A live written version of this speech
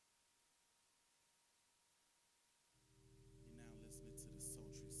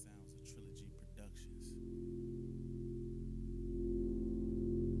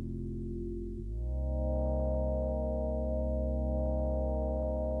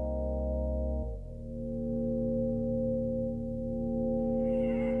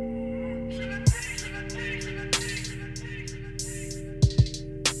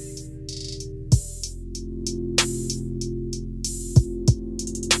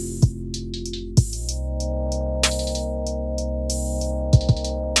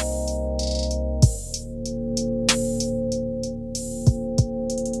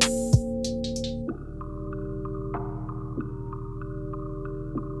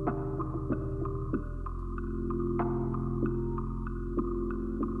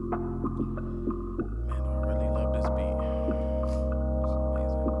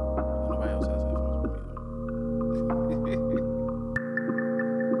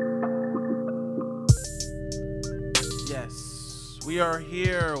We are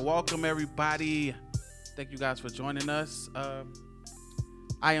here. Welcome, everybody. Thank you guys for joining us.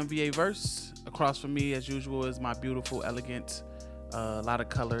 I am VA Verse. Across from me, as usual, is my beautiful, elegant, a lot of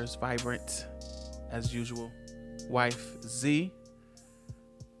colors, vibrant, as usual, wife, Z.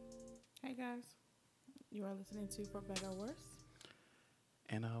 Hey guys, you are listening to For Better or Worse.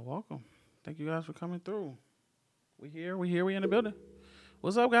 And welcome. Thank you guys for coming through. We in the building.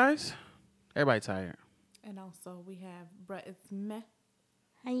 What's up, guys? Everybody tired. And also we have Brett It's Meh.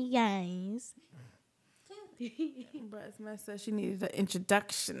 Hi, you guys. Brett It's Meh said she needed an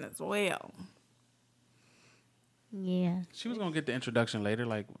introduction as well. Yeah. She was gonna get the introduction later.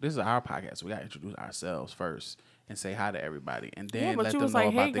 Like, this is our podcast. We gotta introduce ourselves first and say hi to everybody, and then let them know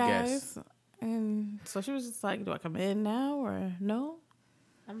about the guests. And so she was just like, "Do I come in now or no?"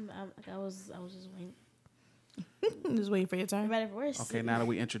 I was just waiting. Just waiting for your turn. Better for worse. Okay, now that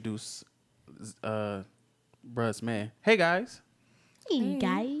we introduce Bruh's man. Hey guys. Hey,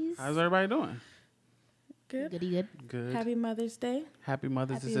 guys. How's everybody doing? Good. Goody good. Good. Happy Mother's Day. Happy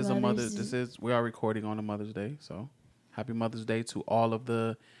Mother's. Happy This is a mother. Mother's We are recording on a Mother's Day, so happy Mother's Day to all of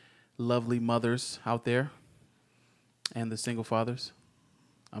the lovely mothers out there and the single fathers.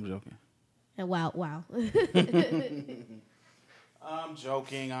 I'm joking. And wow. I'm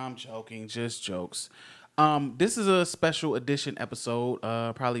joking. Just jokes. This is a special edition episode.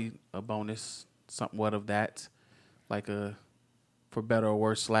 Probably a bonus, somewhat of that, like a For Better or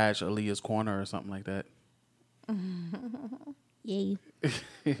Worse / Aaliyah's Corner or something like that. Yay.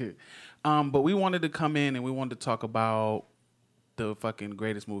 But we wanted to come in and we wanted to talk about the fucking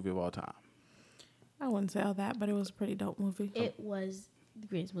greatest movie of all time. I wouldn't say all that, but it was a pretty dope movie. It was the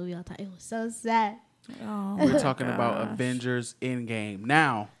greatest movie of all time. It was so sad. Oh, We're talking about Avengers Endgame.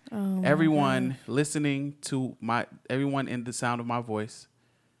 Now, everyone listening to everyone in the sound of my voice,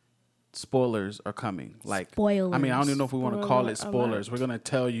 spoilers are coming. Like, Spoilers. I mean, I don't even know if we want to call it Spoiler spoilers. alert. We're gonna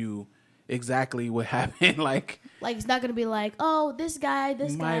tell you exactly what happened. Like it's not gonna be like, oh, this guy.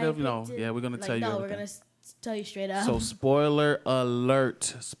 Might have, no. picked it. Yeah, we're gonna tell you No, we're everything. gonna tell you straight up. So, spoiler alert.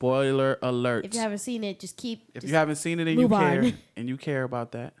 Spoiler alert. if you haven't seen it, just If you haven't seen it and move you care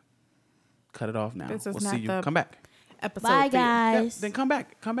about that, cut it off now. This is We'll not see you. the- Come back. episode. Bye, for you. Yeah, guys. then come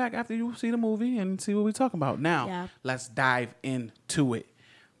back. Come back after you see the movie and see what we're talking about. Now, Yeah. let's dive into it.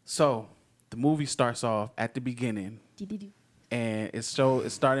 So, the movie starts off at the beginning, and it's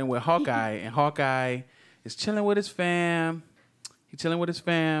starting with Hawkeye, and Hawkeye is chilling with his fam. He's chilling with his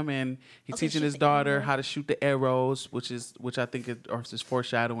fam, and he's Okay, teaching shoot his the daughter arrow. how to shoot the arrows, which I think is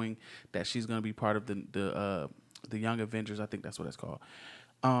foreshadowing that she's gonna be part of the Young Avengers. I think that's what it's called.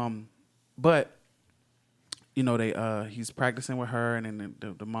 But you know, he's practicing with her, and then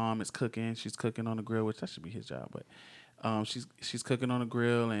the mom is cooking. She's cooking on the grill, which that should be his job, but she's cooking on the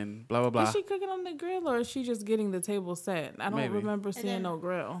grill and blah blah blah. Is she cooking on the grill or is she just getting the table set? I don't Maybe. remember seeing no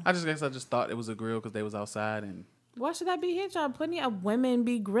grill. I just thought it was a grill because they was outside and Why should that be his job? Plenty of women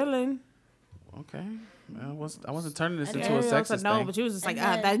be grilling. okay. I wasn't turning this And into a Ariel sexist said no, thing. but you was just like,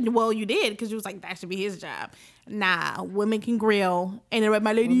 And then- you did because you was like, that should be his job. Nah, women can grill. Ain't it right,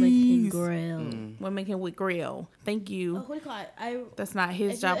 my ladies? Woman can grill. Women can grill. Thank you. Oh, what do you call it? That's not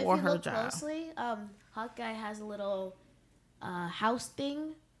his job or her look job. Closely, Hawkeye has a little house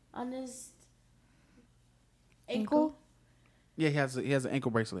thing on his ankle. Yeah, he has an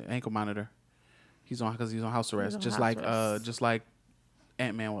ankle bracelet, ankle monitor. He's on house arrest, on just house like arrest. just like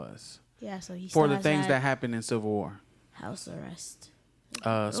Ant-Man was Yeah, so he for still the has things that happened in Civil War. house arrest.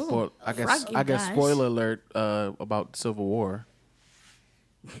 I guess froggy, I guess guys. spoiler alert about Civil War.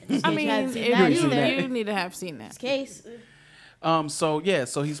 I mean, haven't seen if that you, either. you need to have seen that. This case. So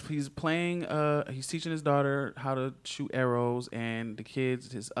he's playing. He's teaching his daughter how to shoot arrows, and the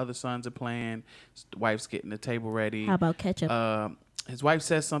kids, his other sons, are playing. His wife's getting the table ready. How about ketchup? His wife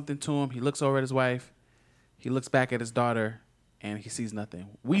says something to him. He looks over at his wife. He looks back at his daughter, and he sees nothing.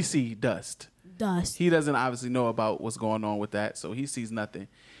 We see dust. Dust. He doesn't obviously know about what's going on with that, so he sees nothing.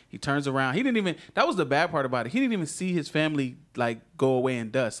 He turns around. He didn't even. That was the bad part about it. He didn't even see his family like go away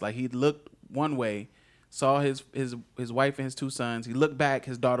in dust. Like he looked one way, saw his wife and his two sons. He looked back.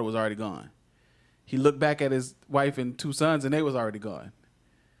 His daughter was already gone. He looked back at his wife and two sons, and they was already gone.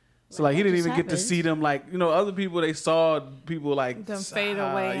 So like he what didn't just even get to happened? see them. Like, you know, other people, they saw people like Them fade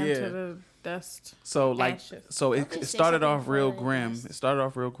away yeah. into the dust. So like, ashes. so it Okay, say started something off before real it grim. does. It started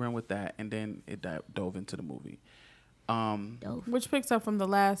off real grim with that, and then it dove into the movie. Dope. Which picks up from the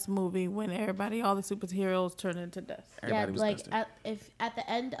last movie when all the superheroes turned into dust. Everybody Yeah, was like dusted. at the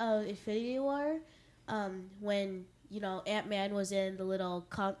end of Infinity War, when Ant-Man was in the little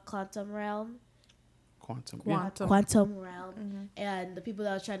quantum realm, Quantum. Quantum. quantum realm, and the people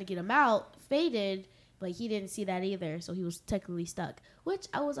that was trying to get him out faded. but he didn't see that either, so he was technically stuck. Which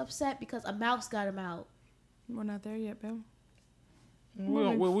I was upset because a mouse got him out. We're not there yet, Bill.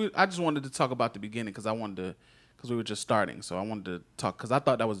 I just wanted to talk about the beginning because we were just starting, so I wanted to talk because I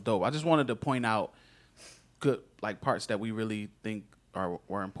thought that was dope. I just wanted to point out good like parts that we really think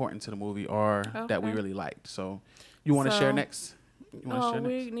were important to the movie or that we really liked. So you want to share next?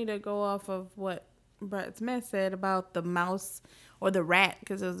 We need to go off of what Brett Smith said about the mouse or the rat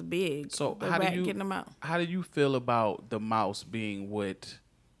because it was big. So the rat getting him out. How do you feel about the mouse being what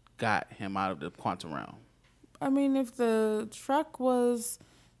got him out of the quantum realm? I mean, if the truck was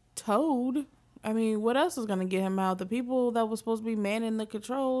towed, I mean, what else was gonna get him out? The people that was supposed to be manning the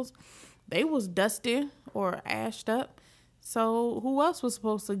controls, they was dusty or ashed up. So who else was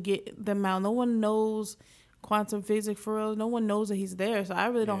supposed to get them out? No one knows quantum physics for real. No one knows that he's there. So I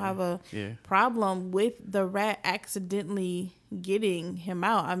really don't have a problem with the rat accidentally getting him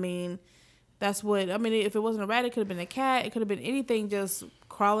out. I mean, if it wasn't a rat, it could have been a cat. It could have been anything just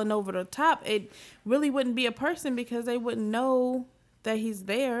crawling over the top. It really wouldn't be a person because they wouldn't know that he's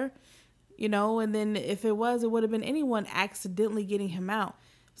there, and then if it was, it would have been anyone accidentally getting him out.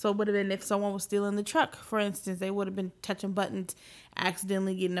 So it would have been if someone was stealing the truck, for instance, they would have been touching buttons,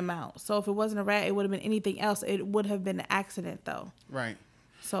 accidentally getting them out. So if it wasn't a rat, it would have been anything else. It would have been an accident, though. Right.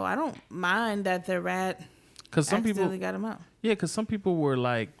 So I don't mind that the rat accidentally got him out. Yeah, because some people were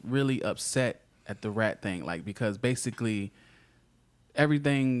like really upset at the rat thing, like because basically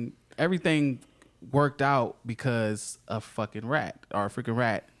everything worked out because a fucking rat or a freaking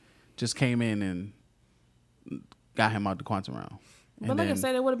rat just came in and got him out the quantum realm. But like I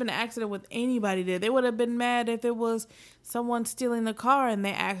said, it would have been an accident with anybody there. They would have been mad if it was someone stealing the car and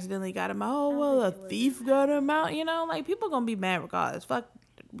they accidentally got him out. Oh, well, a thief got him out. Like people going to be mad regardless. Fuck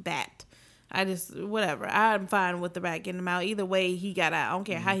that. Whatever. I'm fine with the rat getting him out. Either way, he got out. I don't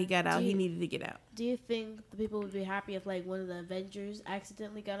care how he got out. He needed to get out. Do you think the people would be happy if like one of the Avengers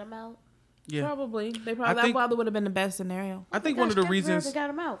accidentally got him out? Yeah, probably. That probably would have been the best scenario. I think one of the reasons got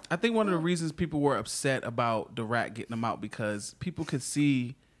him out. I think one of the reasons people were upset about the rat getting him out because people could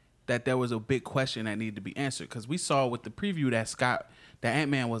see that there was a big question that needed to be answered. Because we saw with the preview that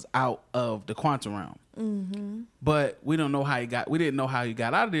Ant-Man was out of the quantum realm, but we didn't know how he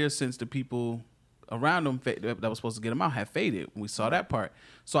got out of there since the people around him that was supposed to get him out had faded. We saw that part.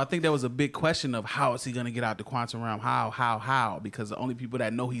 So I think there was a big question of how is he going to get out the quantum realm? How? Because the only people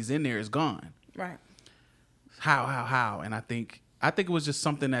that know he's in there is gone. Right. How? And I think it was just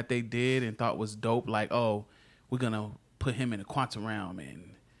something that they did and thought was dope. Like, oh, we're going to put him in the quantum realm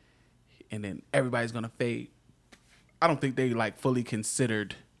and then everybody's going to fade. I don't think they like fully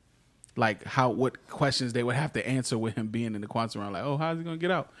considered like what questions they would have to answer with him being in the quantum realm. Like, oh, how's he going to get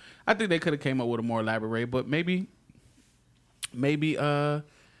out? I think they could have came up with a more elaborate way, but maybe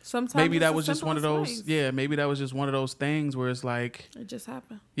sometimes maybe that was just one of those ways. Yeah, maybe that was just one of those things where it's like it just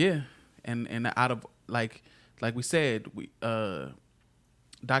happened. Yeah. And out of like we said,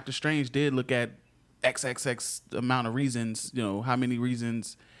 Doctor Strange did look at XXX amount of reasons, how many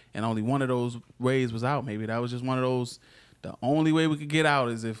reasons, and only one of those ways was out. Maybe that was just one of those. The only way we could get out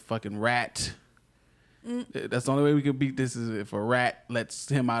is if fucking rat. That's the only way we could beat this is if a rat lets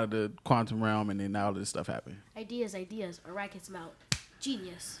him out of the quantum realm and then all of this stuff happen. Ideas. A rat gets him out.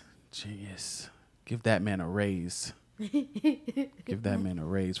 Genius. Give that man a raise. Give that man a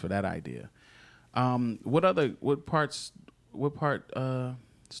raise for that idea. What part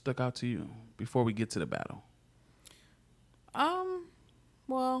stuck out to you before we get to the battle?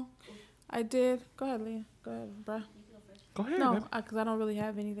 Well, I did. Go ahead, Leah. Go ahead, bro. Go ahead. No, because I don't really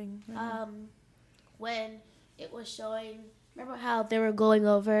have anything. When it was showing, remember how they were going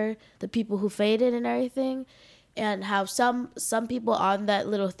over the people who faded and everything, and how some people on that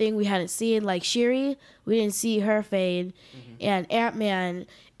little thing we hadn't seen, like Shuri, we didn't see her fade, and Ant-Man,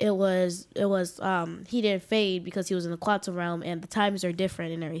 it was he didn't fade because he was in the quantum realm and the times are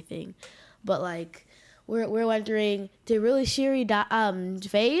different and everything, but like we're wondering, did really Shuri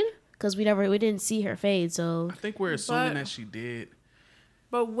fade? Because we didn't see her fade, so I think we're assuming that she did.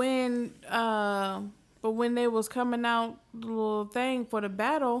 But when they was coming out the little thing for the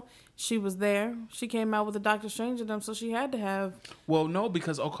battle, she was there. She came out with the Doctor Strange and them, so she had to have. Well, no,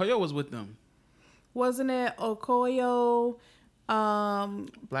 because Okoye was with them. Wasn't it Okoye,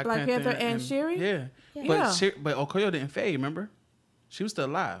 Black Panther and Shuri? Yeah. But Okoye didn't fade. Remember, she was still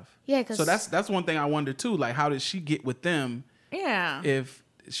alive. Yeah. So that's one thing I wonder too. Like, how did she get with them? Yeah. If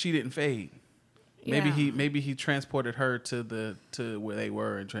she didn't fade. Maybe he transported her to where they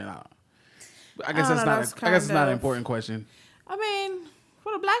were and trained out. I guess it's not an important question. I mean,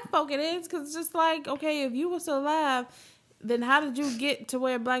 for the black folk it is, because it's just like, okay, if you were still alive, then how did you get to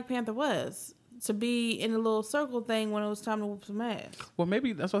where Black Panther was? to be in a little circle thing when it was time to whoop some ass. Well,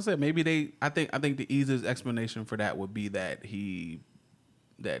 maybe that's what I said. Maybe I think the easiest explanation for that would be that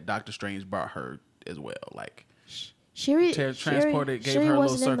Doctor Strange brought her as well. Like Shuri transported, gave Shuri her a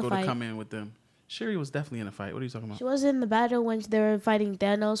little wasn't in the circle to fight. come in with them. Shuri was definitely in a fight. What are you talking about? She was in the battle when they were fighting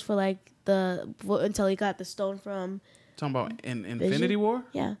Thanos for like until he got the stone from. Talking about in Infinity War?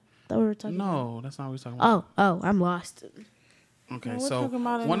 Yeah, that we were talking. about. No, that's not what we're talking about. Oh, I'm lost. Okay, No, we're so talking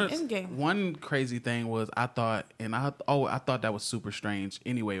about in Endgame. one crazy thing was I thought that was super strange.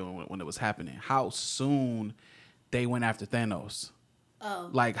 Anyway, when it was happening, how soon they went after Thanos. Oh,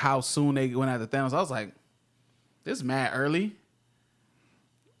 Like how soon they went after Thanos. I was like, this is mad early.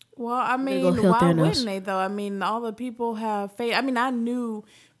 Well, I mean, go kill why Thanos. wouldn't they though? I mean, all the people have faith. I mean, I knew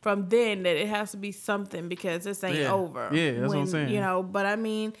from then that it has to be something because this ain't Yeah. over. Yeah, that's what I'm saying. You know, but I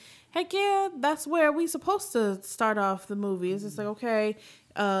mean, heck yeah, that's where we supposed to start off the movie. It's just like, okay,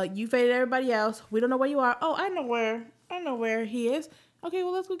 you faded everybody else. We don't know where you are. Oh, I know where he is. Okay,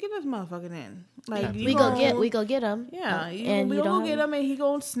 well, let's go get this motherfucker then. Like Yeah. you we go get him. Yeah, and we you gonna don't go get him, and he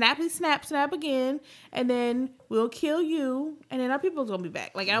gonna snap again, and then we'll kill you, and then our people's gonna be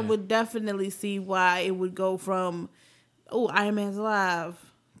back. Like I would definitely see why it would go from, oh, Iron Man's alive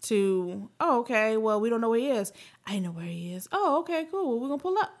to, oh, okay, well, we don't know where he is. I know where he is. Oh, okay, cool. Well, we're gonna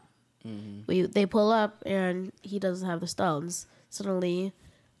pull up. They pull up and he doesn't have the stones. Suddenly,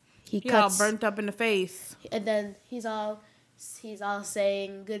 he He all cuts, burnt up in the face. and then he's all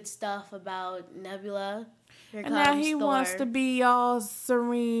saying good stuff about Nebula. Here And now he comes wants Thor. to be all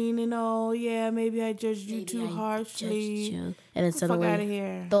serene and all, yeah, maybe I judged you Maybe too I judged harshly. you. And then Get the fuck outta suddenly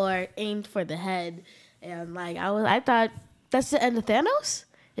here. Thor aimed for the head, and like I thought that's the end of Thanos.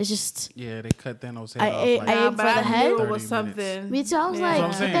 It's just Yeah, they cut Thanos' head I- off. I- Like, I- Yeah, for but the I head? knew it 30 was minutes. something. me too. I was Yeah. That's what I'm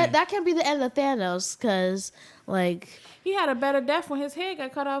like saying. that can be the end of Thanos because like He had a better death when his head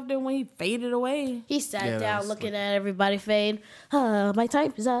got cut off than when he faded away. he sat Yeah, that down was looking at everybody fade. My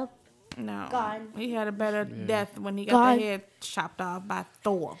time is up. No. Gone. He had a better death when he got Gone. the head chopped off by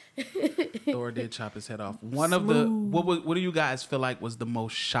Thor. Thor did chop his head off. One of the what do you guys feel like was the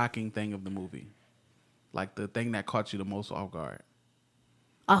most shocking thing of the movie? Like the thing that caught you the most off guard?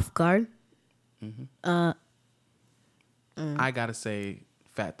 Off guard. I gotta say,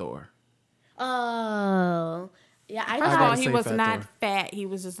 Fat Thor. Oh, yeah. I First of gotta all, he say was Fat not Thor. fat. He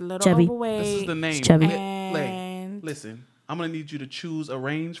was just a little Chubby. overweight. This is the name. chubby. And- Listen, I'm gonna need you to choose a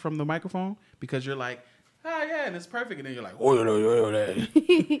range from the microphone because you're like, oh yeah, and it's perfect, and then you're like,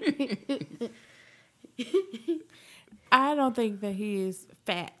 I don't think that he is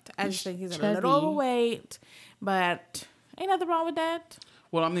fat. I just think he's a Chubby. little overweight. But ain't nothing wrong with that.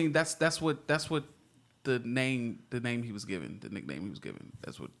 Well, I mean, that's what the name he was given, the nickname he was given.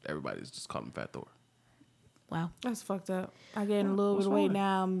 That's what everybody's just calling him, Fat Thor. Wow. That's fucked up. I gained a little What's bit of wrong weight with it?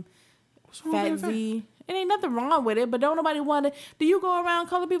 now. I'm What's wrong Fat with being Z. It ain't nothing wrong with it, but don't nobody want to. Do you go around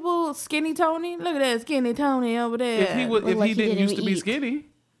calling people Skinny Tony? Look at that Skinny Tony over there. If he was, Look if like he he didn't didn't used to be eat. skinny,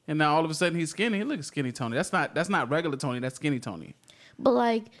 and now all of a sudden he's skinny, look at Skinny Tony. That's not regular Tony. That's Skinny Tony. But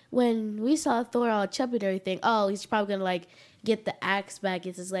like when we saw Thor all chubby and everything, oh, he's probably gonna like get the axe back.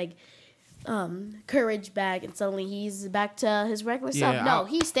 It's his like courage back, and suddenly he's back to his regular Yeah, self. No, I-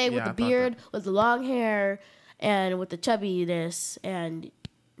 he stayed yeah, with I the thought beard, with the long hair, and with the chubbiness, and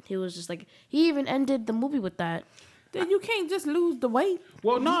he was just like he even ended the movie with that. Then you can't just lose the weight.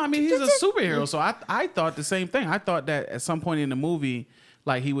 Well, no, I mean he's a superhero, so I thought the same thing. I thought that at some point in the movie,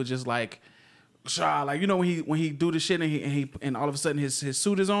 like he would just like, like you know when he do the shit and all of a sudden his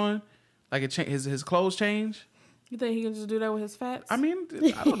suit is on, like his clothes change. You think he can just do that with his fats? I mean,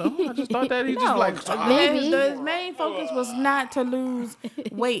 I don't know. I just thought that he just like Maybe. His main focus was not to lose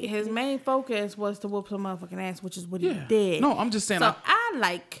weight. His main focus was to whoop some motherfucking ass, which is what he did. No, I'm just saying. So I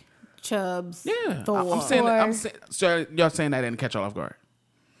like Chubbs. Yeah, Thor. I'm saying. Thor. I'm saying. So y'all saying that didn't catch y'all off guard.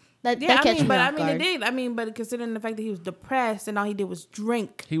 That Yeah, catch me but off it guard. did. I mean, but considering the fact that he was depressed and all he did was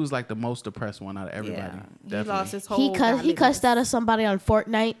drink. He was like the most depressed one out of everybody. Yeah, he Definitely. lost his whole. He cussed out of somebody on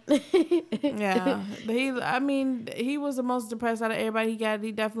Fortnite. Yeah, but I mean, he was the most depressed out of everybody.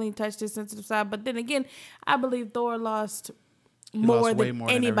 He definitely touched his sensitive side. But then again, I believe Thor lost more lost way than more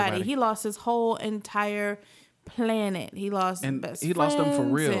than anybody. everybody. He lost his whole entire planet. He lost And best he lost them for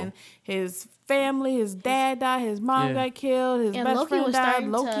friends real. and his family. His dad died. His mom Yeah. got killed. His And best Loki friend was died.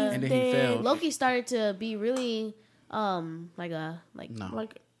 starting to- Loki's And then he dead. failed. Loki started to be really like No.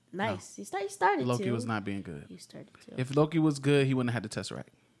 Like, nice. He started Loki to. was not being good. He started to. If Loki was good, he wouldn't have had the Tesseract.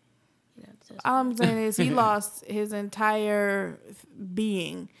 all I'm saying is he lost his entire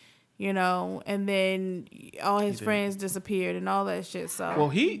being, you know, and then all his did. friends disappeared and all that shit. So Well,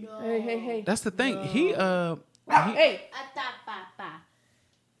 he. hey. That's the thing. He. Hey,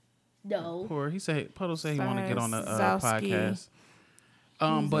 No. Poor. Puddle said he want to get on the Zowski. podcast. He's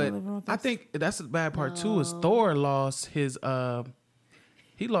But living with I us. think that's the bad part too. Is Thor lost his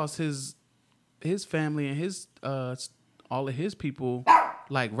he lost his family and his all of his people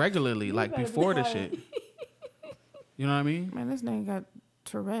like regularly, like better be before the quiet. shit. You know what I mean? Man, this nigga got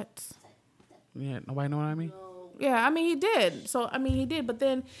Tourette's. Yeah, nobody know what I mean? Yeah, I mean, he did. So, I mean, he did. But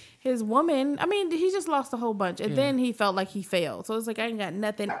then his woman, I mean, he just lost a whole bunch. And then he felt like he failed. So it's like, I ain't got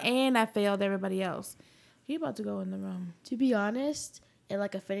nothing. And I failed everybody else. He about to go in the room. To be honest, in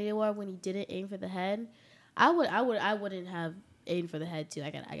like Infinity War, when he didn't aim for the head, I wouldn't have aimed for the head too. I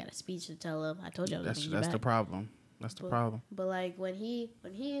got a speech to tell him. I told you I was That's gonna the problem. That's the problem. But like when he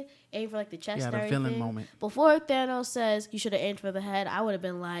aimed for like the chest Yeah, and the everything, villain moment. before Thanos says you should have aimed for the head, I would have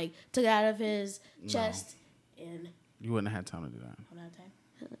been like took it out of his chest and You wouldn't have had time to do that. I'm out of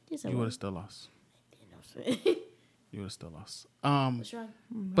time. Yes, I You would have would. still lost. Thanos. You would have still lost. What's wrong?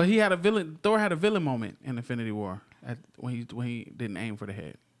 But he had a villain. Thor had a villain moment in Infinity War when he didn't aim for the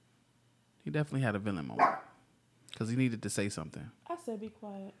head. He definitely had a villain moment because he needed to say something. I said be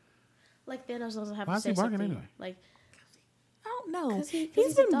quiet. Like Thanos doesn't have Why to is say he barking something. anyway? Like I don't know. 'Cause he's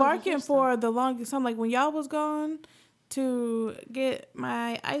He's a been dog, he barking hears for the longest time. Like when y'all was gone to get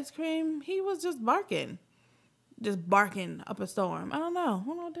my ice cream, he was just barking. Just barking up a storm. I don't know.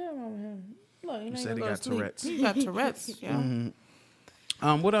 Who know damn over him? Look, You said he got Tourette's. He got Tourette's.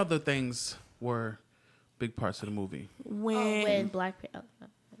 Yeah. What other things were big parts of the movie? when Black Panther.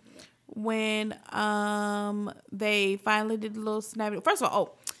 When they finally did the little snap. First of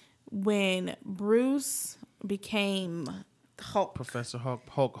all, when Bruce became Hulk. Professor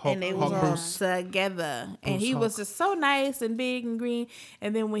Hulk, And they was all Bruce. together. And Bruce he was Hulk. just so nice and big and green.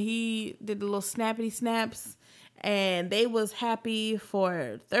 And then when he did the little snappity snaps, and they was happy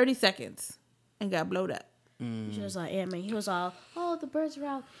for 30 seconds and got blowed up. He was like Ant-Man. He was all, oh, the birds are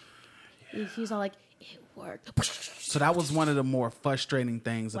out. He was all like, it worked. So that was one of the more frustrating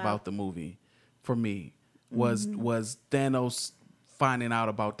things Wow. about the movie for me was Thanos finding out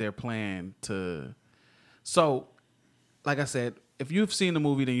about their plan to. So, like I said, if you've seen the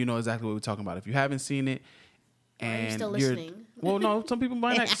movie, then you know exactly what we're talking about. If you haven't seen it, and you still listening? well, no, some people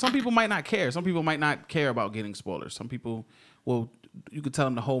might not. Some people might not care. Some people might not care about getting spoilers. Some people will. You could tell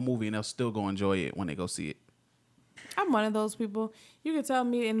them the whole movie, and they'll still go enjoy it when they go see it. I'm one of those people. You can tell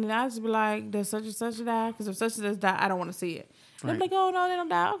me, and then I just be like, does such and such die? Because if such and such die, I don't want to see it. And I'm Right. like, oh, no, they don't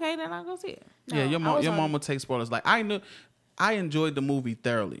die. Okay, then I'll go see it. Yeah, your I was your on- mom will take spoilers. Like I enjoyed the movie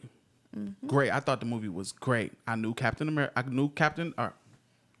thoroughly. Great. I thought the movie was great. I knew Captain America. I knew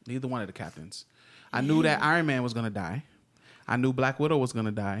neither one of the captains. I knew that Iron Man was gonna die. I knew Black Widow was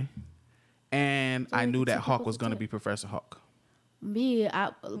gonna die, and I knew that Hawk was gonna be Professor Hawk. Me,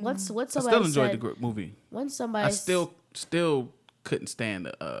 once I somebody still enjoyed said, the movie. once somebody I still couldn't stand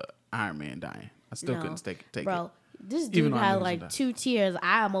the Iron Man dying. I still couldn't take bro, it. this Even dude though I knew he had was like gonna die. 2 tears.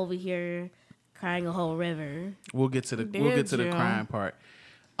 I'm over here crying a whole river. We'll get to the Did you? crying part.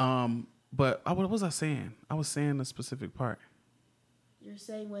 But what was I saying? I was saying a specific part. You're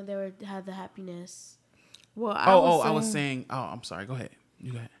saying when they had the happiness. Well, I was saying. Oh, I'm sorry. Go ahead.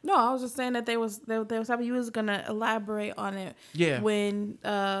 You go ahead. No, I was just saying that they was happy. You was gonna elaborate on it. Yeah. When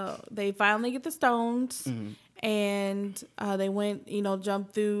they finally get the stones, Mm-hmm. and they went,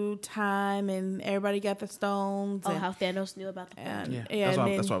 jumped through time, and everybody got the stones. Oh, and, how Thanos knew about the plan. Yeah, that's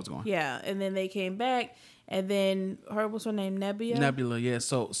where I was going. Yeah, and then they came back, and then what's her name, Nebula. Nebula. Yeah.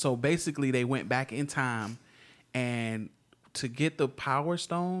 So basically, they went back in time, and to get the Power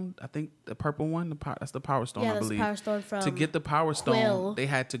Stone, I think the purple one, that's the Power Stone. Yeah, I that's the believe. Power Stone from to get the Power Stone, Quill. they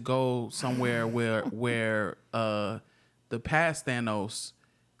had to go somewhere where the past Thanos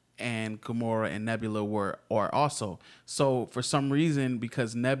and Gamora and Nebula were also. So for some reason,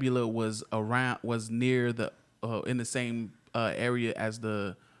 because Nebula was near the in the same area as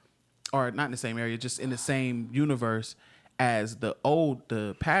or not in the same area, just in the same universe as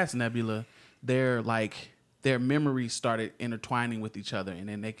the past Nebula, their memories started intertwining with each other, and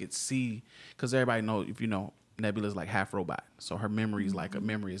then they could see, because everybody know, if you know, Nebula's like half robot, so her memory is like a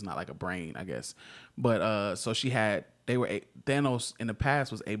memory, is not like a brain, I guess. But so Thanos in the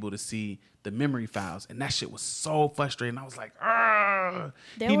past was able to see the memory files, and that shit was so frustrating. I was like, ah,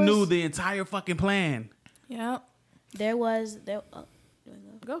 he knew the entire fucking plan. Yeah. There was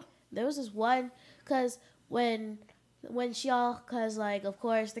Go. There was this one, because when she all, because like of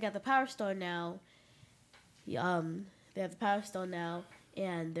course they got the Power Stone now. They have the Power Stone now,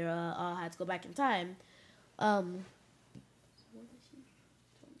 and they're all had to go back in time.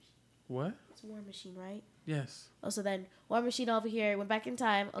 What? It's War Machine, right? Yes. Oh, so then War Machine over here went back in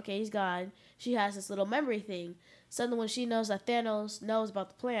time. Okay, he's gone. She has this little memory thing. Suddenly, when she knows that Thanos knows about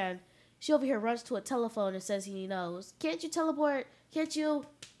the plan, she over here runs to a telephone and says he knows. Can't you teleport? Can't you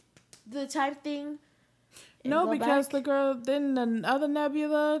the time thing? No, go because back? the girl didn't the other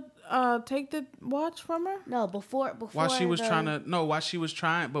Nebula take the watch from her. No, before While she was trying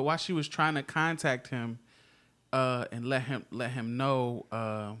to contact him, and let him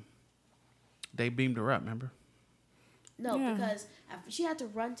know, they beamed her up. Remember? No, Yeah. because she had to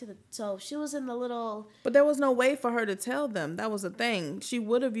run to the. So she was in the little. But there was no way for her to tell them. That was the thing. She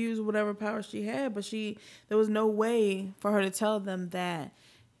would have used whatever power she had, but there was no way for her to tell them that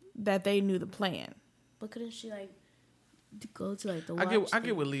they knew the plan. But couldn't she like go to like the? I watch get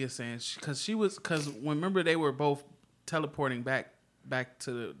thing? what Leah's saying, because remember they were both teleporting back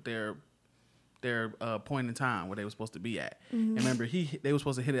to their point in time where they were supposed to be at. And remember they were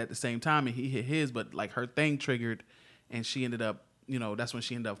supposed to hit it at the same time, and he hit his, but like her thing triggered, and she ended up, that's when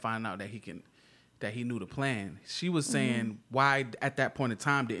she ended up finding out that he knew the plan. She was saying why at that point in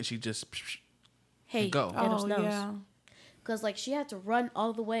time didn't she just go? Thanos knows. Yeah. Because, like, she had to run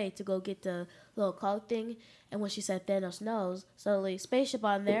all the way to go get the little cloud thing. And when she said Thanos knows, suddenly spaceship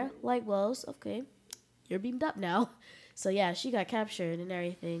on there, light glows. Okay, you're beamed up now. So, yeah, she got captured and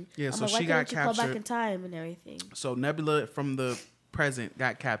everything. Yeah, I'm so like, why she got couldn't you call back captured. in time and everything? So Nebula from the present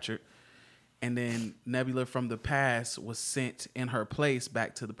got captured, and then Nebula from the past was sent in her place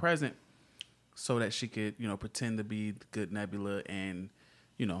back to the present so that she could, pretend to be the good Nebula and,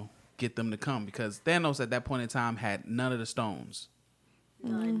 get them to come, because Thanos at that point in time had none of the stones.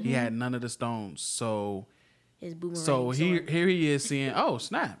 Done. He had none of the stones. So His boomerang. so here sword. he is seeing, oh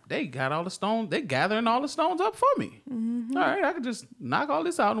snap, they got all the stones. They gathering all the stones up for me. All right, I could just knock all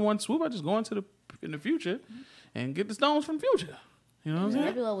this out in one swoop. I just go in the future and get the stones from future. You know what I'm saying?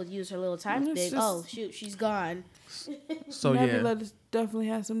 Nebula would use her little time It's thing. just- Oh, shoot, she's gone. So Nebula yeah, just definitely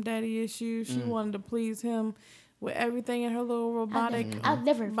had some daddy issues. She wanted to please him with everything in her little robotic I'll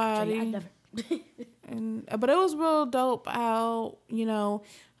never body. I'll never. But it was real dope how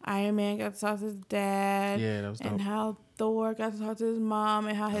Iron Man got to talk to his dad. Yeah, that was dope. And how Thor got to talk to his mom,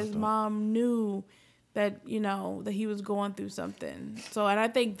 and how his mom knew that that he was going through something. So, and I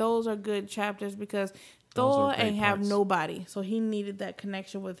think those are good chapters because Those Thor are great ain't have parts. nobody, so he needed that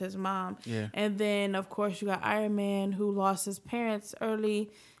connection with his mom. Yeah. And then of course you got Iron Man, who lost his parents early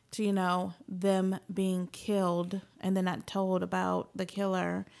to them being killed, and then not told about the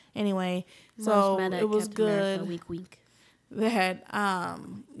killer. Anyway, so Most mad at it was Captain America, good wink, wink. that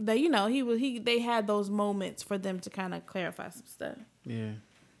they had those moments for them to kind of clarify some stuff. yeah.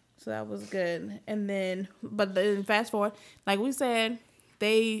 So that was good. And then, but then fast forward, like we said,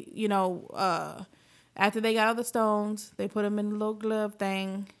 they, after they got all the stones, they put them in the little glove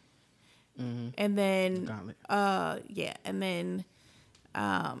thing. And then, Gauntlet. and then,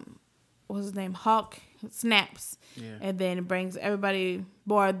 what's his name? Hawk snaps. Yeah. And then it brings everybody,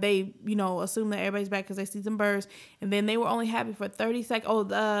 they, assume that everybody's back because they see some birds. And then they were only happy for 30 seconds. Oh,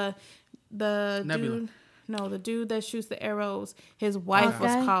 the Nebula. dude. No, the dude that shoots the arrows, his wife was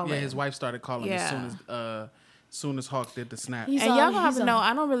guy? calling. Yeah, his wife started calling Yeah. as soon as Hawk did the snap. He's And on- y'all gonna have he's to know. on-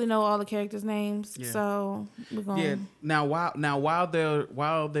 I don't really know all the characters' names, Yeah. so we're gonna. Yeah. Now while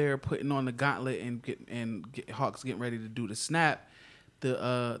they're putting on the gauntlet and Hawk's getting ready to do the snap,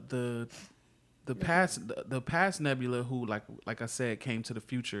 the past Nebula, who like I said came to the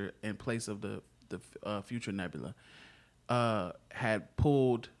future in place of the future Nebula, had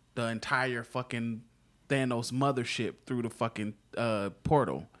pulled the entire fucking Thanos mothership through the fucking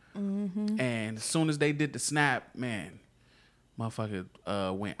portal. And as soon as they did the snap, man, motherfucker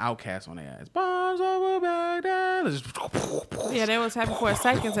went outcast on their ass. Bombs over Baghdad. Just Yeah, they was happy for a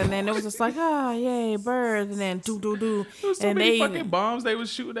second, and then it was just like, yay, birds, and then do. There was so And many they fucking bombs they was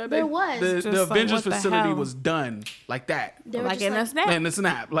shooting at. There was. The Just like, Avengers what the facility hell? was done like that. They were like just in a like, snap. And the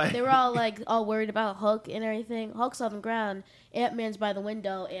snap, like they were all all worried about Hulk and everything. Hulk's on the ground. Ant-Man's by the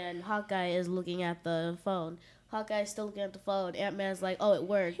window, and Hawkeye is looking at the phone. Hawkeye's still looking at the phone. Ant-Man's like, oh, it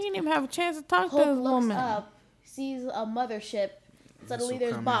worked. He didn't even have a chance to talk to Hulk this looks woman. up, sees a mothership. Suddenly Missile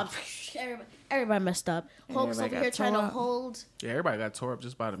there's coming. bombs. Everybody messed up. Hulk's Everybody over got here trying to tore up. hold, yeah, everybody got tore up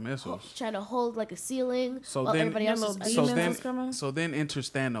just by the missiles. like a ceiling. So while then, everybody else little is demons so then, was coming? so then enters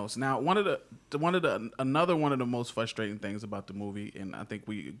Thanos. Now, another one of the most frustrating things about the movie, and I think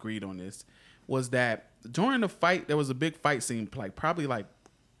we agreed on this, was that during the fight there was a big fight scene, probably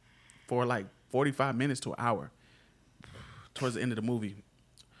for 45 minutes to an hour, towards the end of the movie.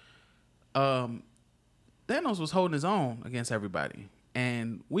 Thanos was holding his own against everybody,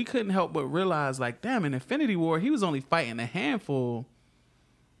 and we couldn't help but realize, damn, in Infinity War he was only fighting a handful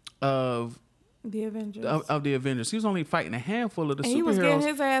of The Avengers. of the Avengers. He was only fighting a handful of the and superheroes. he was getting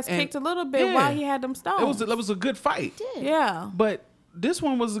his ass and- kicked a little bit yeah, while he had them stones. It was a good fight. did. Yeah. But this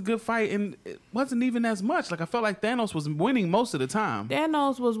one was a good fight, and it wasn't even as much. Like, I felt like Thanos was winning most of the time.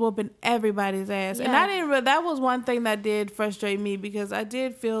 Thanos was whooping everybody's ass, and I didn't. That was one thing that did frustrate me because I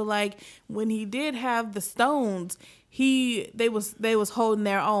did feel like when he did have the stones, they was holding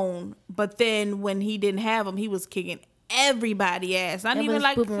their own, but then when he didn't have them, he was kicking everybody ass. Not even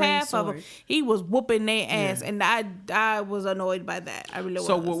like half of them. He was whooping their ass, and I was annoyed by that. I really was.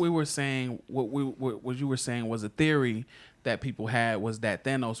 So what we were saying, what you were saying was a theory that people had was that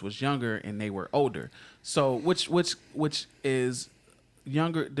Thanos was younger and they were older. So which is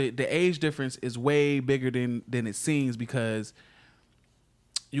younger? The age difference is way bigger than it seems, because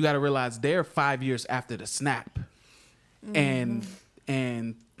you got to realize they're 5 years after the snap, and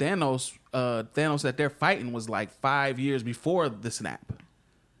Thanos that they're fighting was like 5 years before the snap.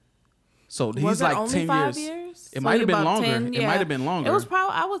 So he's was it like only 10 5 years. It might have been longer. 10, It might have been longer. It was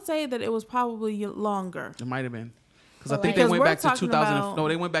probably. I would say that it was probably longer. It might have been. Because I think Because they went we're back to talking 2000. about- No,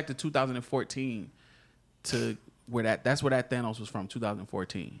 they went back to 2014 to where that's where that Thanos was from.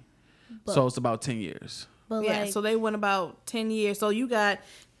 2014. So it's about 10 years. But Yeah, like, so they went about 10 years. So you got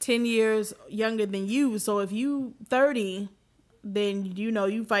 10 years younger than you. So if you 30, then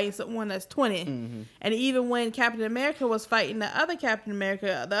you fight someone that's 20. Mm-hmm. And even when Captain America was fighting the other Captain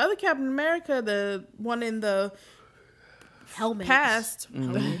America, the one in the helmets. past,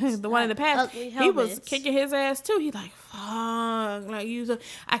 the one in the past, Ugly he was helmets. kicking his ass too. He's like, fuck, like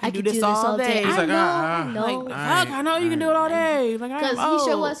I can do could this all day. He's I like, know, ah, I know. Like, fuck, I know you can do it all day. Like, Because I'm he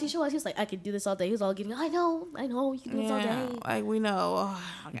sure old. was. He was like, I could do this all day. He was all giving, I know, you can do this all Yeah, day. like we know. Oh,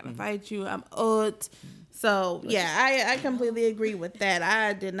 I gotta fight you. I'm old. So yeah, I completely agree with that.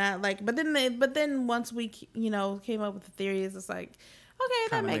 I did not like, but then once we came up with the theories, it's like, okay, that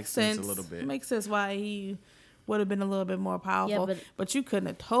Kinda makes makes sense sense a little bit. Makes sense why he would have been a little bit more powerful. Yeah, but you couldn't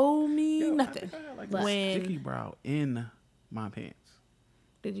have told me nothing. I had like But- a sticky brow in my pants.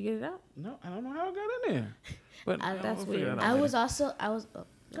 Did you get it out? No, I don't know how it got in there. But That's we'll figure weird. that out I later. was also,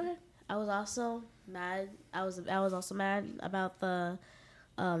 go ahead. I was also mad. I was also mad about the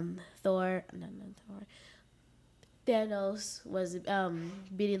Thor. No, Thor. Thanos was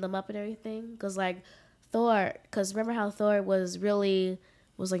beating them up and everything. Cause remember how Thor was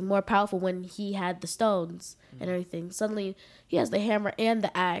like more powerful when he had the stones and everything. Suddenly he has the hammer and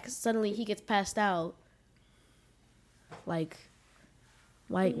the axe. Suddenly he gets passed out. Like,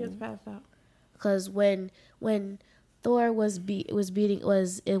 why? He gets passed out. Because when Thor was beating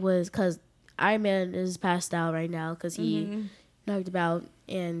because Iron Man is passed out right now because he knocked about,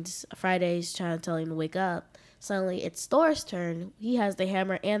 and Friday's trying to tell him to wake up. Suddenly it's Thor's turn. He has the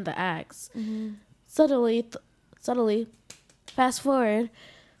hammer and the axe. Suddenly, fast forward,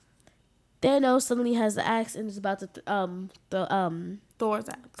 Thanos suddenly has the axe and is about to Thor's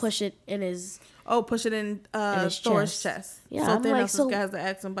axe. push it in his. Push it in his Thor's chest. chest. Yeah, so I'm like, Thanos has the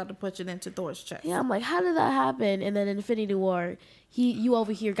axe and about to push it into Thor's chest. Yeah, I'm like, how did that happen? And then in Infinity War, you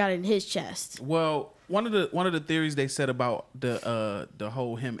over here got it in his chest. Well, one of the theories they said about the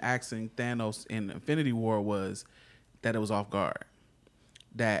whole him axing Thanos in Infinity War was that it was off guard.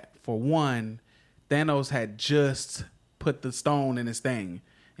 That for one, Thanos had just put the stone in his thing,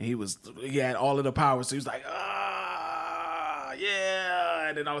 and he had all of the power, so he was like, yeah,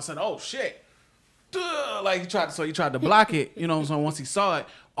 and then all of a sudden, oh shit, duh, like he tried to block it, So once he saw it,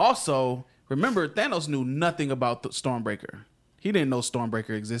 also remember Thanos knew nothing about the Stormbreaker. He didn't know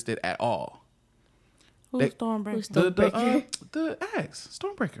Stormbreaker existed at all. Who's Stormbreaker? The axe,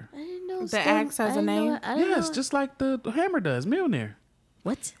 Stormbreaker. I didn't know The axe has a name? Yes, just like the hammer does, Mjolnir.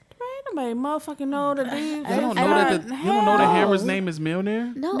 What? Ain't nobody motherfucking know that these. You don't know the hammer's name is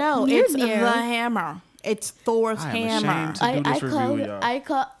Mjolnir? No, it's the hammer. It's Thor's I am hammer. ashamed to do this review, y'all. I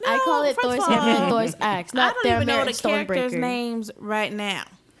call it first Thor's of hammer and all, Thor's axe, I not don't their even know the characters' Stormbreaker. names right now.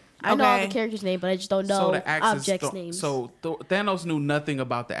 I know all the Okay. characters' names, but I just don't know the axe objects' names. So Thanos knew nothing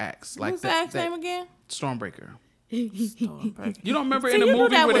about the axe. Like What's the axe name again? Stormbreaker. Stormbreaker. You don't remember See, in the you movie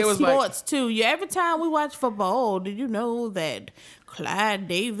do that where they with was like, sports too. Yeah, every time we watch football, did you know that Clyde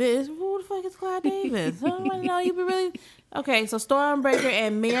Davis? Who the fuck is Clyde Davis? I don't know. You be really okay. So Stormbreaker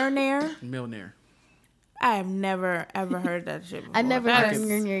and Mjolnir. I have never ever heard that shit before. I never That heard is-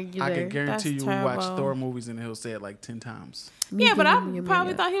 Mjolnir I either. can guarantee That's you we watch terrible. Thor movies and he'll say it like 10 times. Yeah, but I Mjolnir.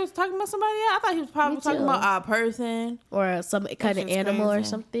 probably thought he was talking about somebody else. I thought he was probably Me talking too. about a person. Or some kind of shit's animal or crazy.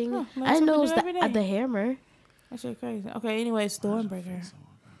 something. Huh, learn I didn't know it was something new every day. the hammer. That shit crazy. Okay, anyway, Stormbreaker.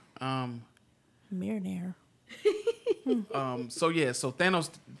 Um, Mjolnir. So Thanos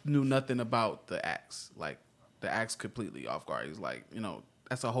knew nothing about the axe. Like the axe completely off guard. He's like,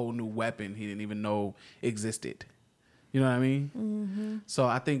 that's a whole new weapon he didn't even know existed. You know what I mean? Mm-hmm. So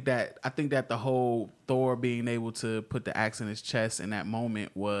I think that the whole Thor being able to put the axe in his chest in that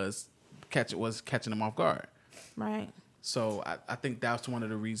moment was catching him off guard. Right. So I think that's one of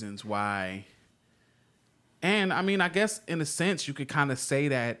the reasons why. And I mean, I guess in a sense you could kind of say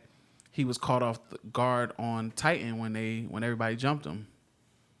that he was caught off guard on Titan when everybody jumped him.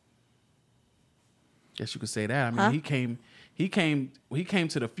 Guess you could say that. I mean, he came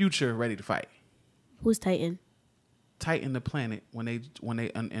to the future ready to fight. Who's Titan? Titan the planet when they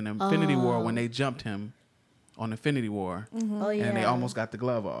in Infinity War when they jumped him on Infinity War. Oh yeah. And they almost got the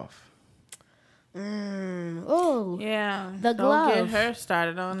glove off. Oh Yeah. The glove. Don't get her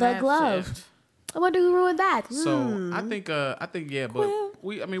started on The that glove. shit. I wonder who ruined that. So I think yeah, but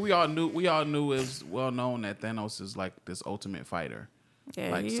we all knew it was well known that Thanos is like this ultimate fighter. Yeah,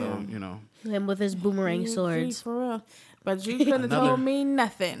 Like yeah. so, you know. Him with his boomerang swords. For real. But you couldn't have told me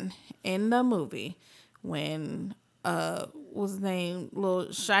nothing in the movie when what's his name?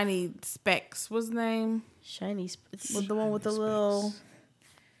 Little shiny specks. What's his name? Shiny. With the one with the little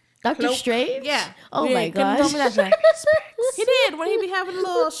Doctor cloak. Strange? Yeah. Oh Yeah, my couldn't tell me gosh. that shit. He did when he be having a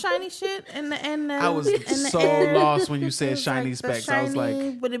little shiny shit and the I was so air. lost when you said It's shiny like the specs. I was like, shiny,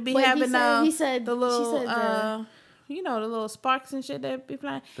 would it be Wait, having he said the little she said you know, the little sparks and shit that be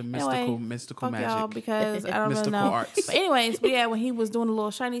flying. the Anyway, mystical fuck y'all magic. because I don't really Mystical know. arts. But anyways, but yeah, when he was doing the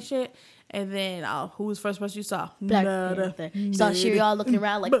little shiny shit, and then who was the first person you saw? Black Nada. Panther. You saw Shuri all looking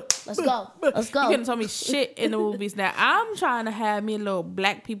around like, let's go. Let's You go. couldn't tell me shit in the movies. Now I'm trying to have me a little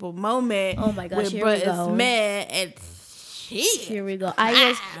black people moment. Oh my gosh, with here we Bruh go. is mad and shit. Here we go.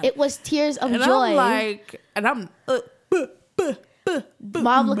 It was tears of And joy. I'm like, and I'm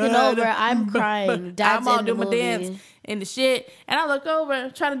Mom looking over, I'm crying. Dad's I'm all in the doing my movie. dance and the shit, and I look over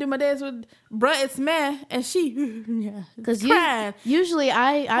trying to do my dance with Bruh it's mad, and she Because crying. usually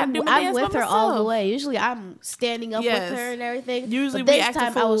I'm do my dance with by her all the myself. way. Usually I'm standing up Yes. with her and everything. Usually but we this act a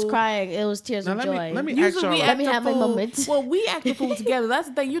time I was fool. crying. It was tears Now of let joy. me ask Usually y'all. we Let act me a have my fool. moment. Well, we act a fool together. That's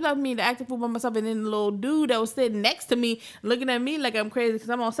the thing. You love me to act a fool by myself, and then the little dude that was sitting next to me, looking at me like I'm crazy because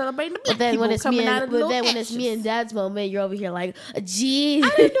I'm on celebrating the black But then people when it's coming me out and of the little when it's me ashes. and Dad's moment, you're over here like, gee. I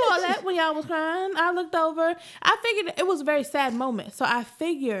didn't do all that when y'all was crying. I looked over. I figured it was a very sad moment, so I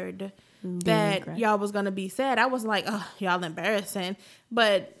figured that cry. y'all was gonna be sad. I wasn't like, oh, y'all embarrassing,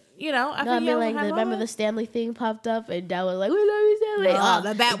 but you know, I No, I figured mean y'all like would have remember the Stanley thing popped up and Dad was like, we love you, Stanley.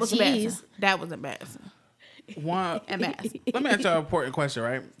 Oh, that was jeez. embarrassing. That was embarrassing. Embarrassing. Let me ask y'all an important question,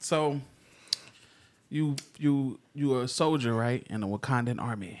 right? So, you are a soldier, right, in the Wakandan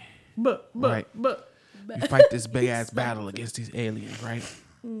army. Right. You fight this big ass battle against these aliens, right?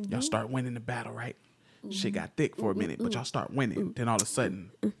 Y'all start winning the battle, right? Shit got thick for a minute, but y'all start winning. Then all of a sudden,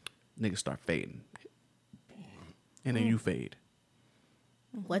 niggas start fading, and then you fade,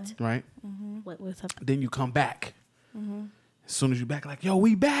 What? right? What's up? Then you come back. As soon as you back, like, yo,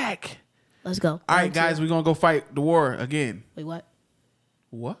 we back. Let's go. All right, guys, we're gonna go fight the war again. Wait, what?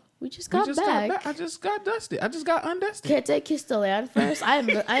 What? We just got back. I just got dusted. I just got undusted. Can't take kiss to land first. I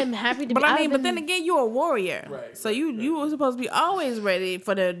am happy to But be. I mean, I've but been- then again, you're a warrior, Right, so you were supposed to be always ready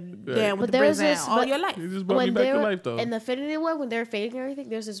for the down with But the there was breakdown this- all but- your life. You just brought me when back they to were life, though. in the Infinity War, when they were fading and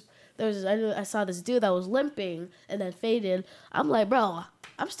everything, I saw this dude that was limping and then faded. I'm like, bro,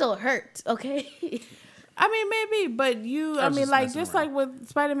 I'm still hurt. Okay. I mean, maybe, but I I was mean, just like messing just around. like what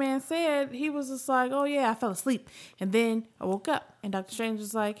Spider-Man said, he was just like, oh yeah, I fell asleep, and then I woke up, and Doctor Strange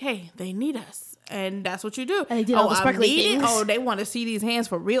was like, hey, they need us. And that's what you do. And they did all the I'm sparkly needed? things. Oh, they want to see these hands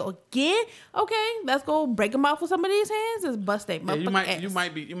for real again. Okay, let's go break them off with some of these hands. Just bust they Yeah, motherfucking you ass.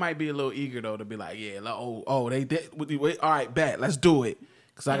 might be a little eager though to be like, yeah, like, they did. Wait, all right, bet, let's do it.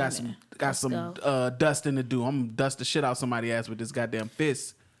 Cause I got some go. dusting to do. I'm gonna dust the shit out somebody's ass with this goddamn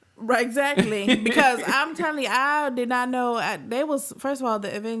fist. Right, exactly. Because I'm telling you, I did not know. They was, first of all,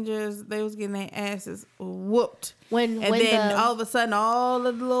 the Avengers, they was getting their asses whooped. When And then the- all of a sudden, all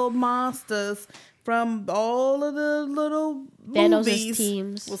of the little monsters from all of the little Thanos' movies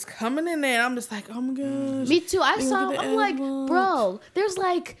teams. was coming in there. And I'm just like, oh my gosh. Me too. I They saw. gonna get I'm their like, ass whooped. bro, there's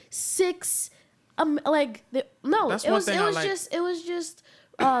like 6. No, That's it one was thing it I was like. just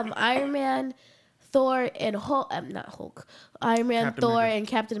Iron Man, Thor, and Hulk. Not Hulk. Iron Man, Captain Thor, America. and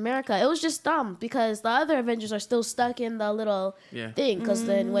Captain America. It was just dumb because the other Avengers are still stuck in the little Yeah. thing. Because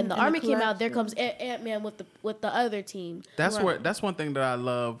then when the in the army came out, there collection. comes Ant Man with the other team. That's where that's one thing that I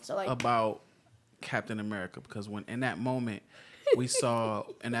love So, like- about Captain America, because when in that moment we saw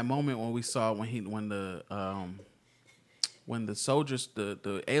when the soldiers,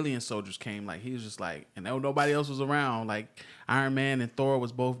 the alien soldiers came, like he was just like, and nobody else was around, like Iron Man and Thor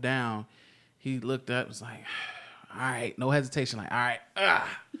was both down. He looked up, was like, all right, no hesitation, like, all right,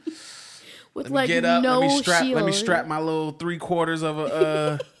 with Let me like get up. no shield. Let me strap my little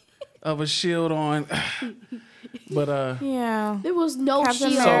 3/4 of a shield on. But Yeah. There was no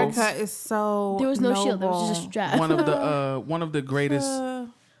Captain shield. America is so. There was no noble. shield. There was just a strap. one of the greatest,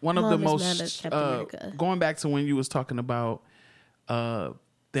 one of the Mom is mad at most. Captain America. Going back to when you was talking about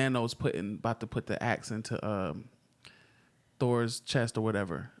Thanos about to put the axe into Thor's chest or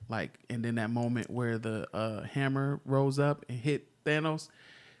whatever, like, and then that moment where the hammer rose up and hit Thanos.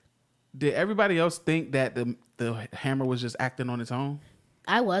 Did everybody else think that the hammer was just acting on its own?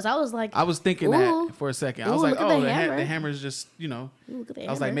 I was like, I was thinking ooh, that for a second. I ooh, was like, look at oh, the hammer. the hammer's just, look at the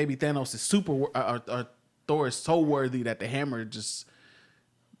I was like, hammer. maybe Thanos is or Thor is so worthy that the hammer just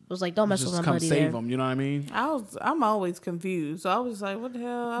was like, don't mess with my come buddy save there. him. You know what I mean? I'm always confused. So I was like, what the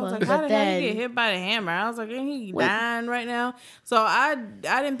hell? I was Well, like, how but the hell he then- get hit by the hammer? I was like, ain't he dying right now? So I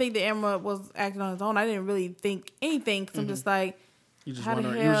didn't think the hammer was acting on its own. I didn't really think anything. So I'm just like, You just how the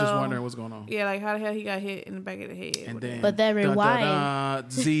wondering. You was just hell- wondering what's going on. yeah, like how the hell he got hit in the back of the head? And then, But then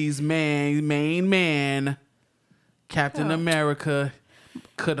rewind. Z's main man, Captain America,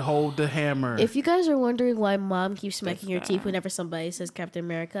 could hold the hammer. If you guys are wondering why Mom keeps smacking her teeth whenever somebody says Captain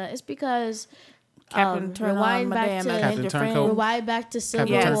America, it's because Captain Turn rewind on back Madame to Captain Avenger Turncoat. friend. rewind back to Civil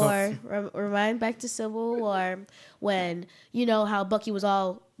Captain War. Rewind back to Civil War when you know how Bucky was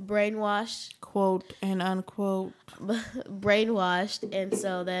all brainwashed, Quote and unquote. brainwashed, and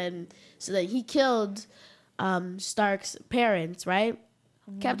so then he killed Stark's parents, right?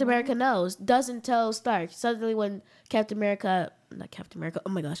 Captain America knows, doesn't tell Stark. Suddenly, when oh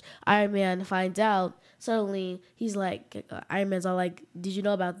my gosh, Iron Man finds out. Suddenly, he's like, Iron Man's all like, "Did you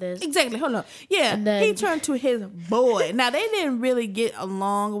know about this?" Exactly. Hold on. Yeah, And then- he turned to his boy. Now they didn't really get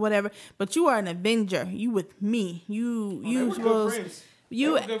along or whatever, but you are an Avenger. You with me. You supposed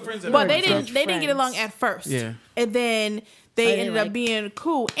you. They were good friends at Well, first. they Good didn't get along friends. at first. Yeah. and then I they didn't ended up like- being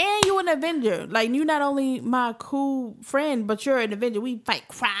cool. And you an Avenger. Like you not only my cool friend, but you're an Avenger. We fight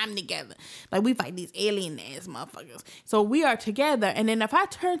crime together. Like we fight these alien ass motherfuckers. So we are together. And then if I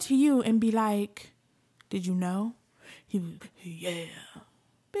turn to you and be like, "Did you know?" Yeah,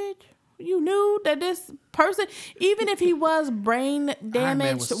 bitch. You knew that this person, even if he was brain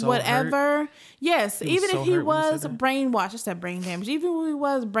damaged, was so whatever. Yes, was even so if he hurt when he said was that. brainwashed. I said brain damaged. Even if he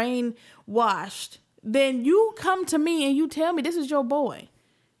was brainwashed, then you come to me and you tell me this is your boy.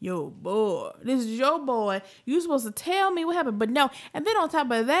 Your boy. This is your boy. You supposed to tell me what happened. But no. And then on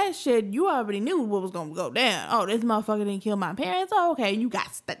top of that shit, you already knew what was going to go down. Oh, this motherfucker didn't kill my parents. Oh, okay. You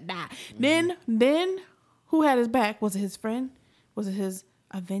got to die. Then who had his back? Was it his friend? Was it his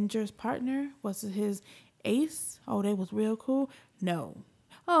Avengers partner? Was it his ace? Oh, they was real cool? No.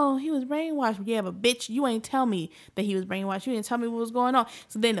 Oh, he was brainwashed. Yeah, but bitch, you ain't tell me that he was brainwashed. You didn't tell me what was going on.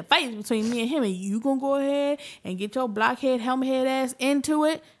 So then the fight is between me and him, and you gonna go ahead and get your blockhead, helmet head ass into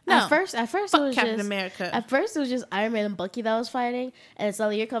it? No. At first, it Fuck was Captain just America. At first, it was just Iron Man and Bucky that was fighting, and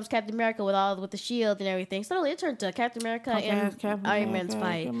suddenly here comes Captain America with the shield and everything. Suddenly, it turned to Captain America Punk and ass Captain Iron Man's America,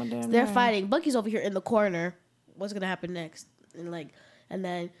 fight. get my damn So they're name. fighting. Bucky's over here in the corner. What's gonna happen next? And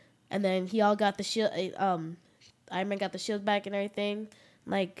then he all got the shield. Iron Man got the shield back and everything.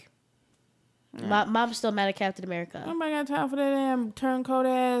 Like, Mom's still mad at Captain America. Nobody got time for that damn turncoat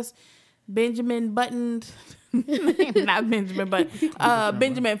ass Benjamin Button. Not Benjamin Button.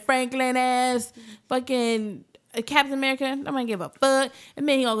 Benjamin Franklin ass fucking Captain America. Nobody give a fuck. And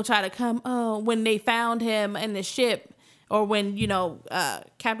then he gonna try to come when they found him in the ship, or when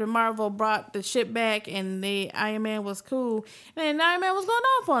Captain Marvel brought the ship back and Iron Man was cool, and then Iron Man was going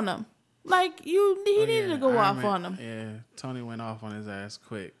off on them. Like he needed to go off on him. Yeah, Tony went off on his ass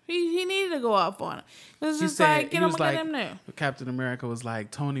quick. He needed to go off on him. It's He just said, like, get he him was and like, get him there. Captain America was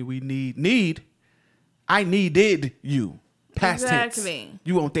like, Tony, we need. I needed you. Past Exactly. tense.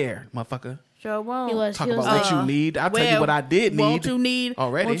 You weren't there, motherfucker. Sure won't. He was Talk about what you need. I'll tell you what I did need. Won't you need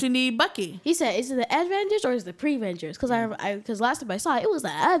already. Won't you need Bucky? He said, "Is it the Avengers or is it the pre-Avengers?" Because last time I saw it, it was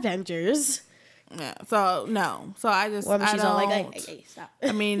the Avengers. Yeah. So no. So I just Or she's all don't. like, hey, stop.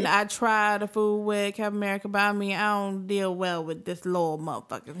 I mean, I try to fool with Captain America, but I mean, I don't deal well with this loyal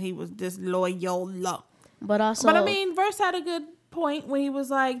motherfucker. He was disloyal. But also, But I mean, Verse had a good point when he was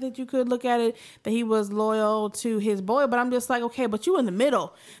like that you could look at it that he was loyal to his boy. But I'm just like, okay, but you in the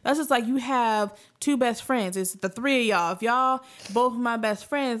middle. That's just like you have two best friends. It's the three of y'all. If y'all both my best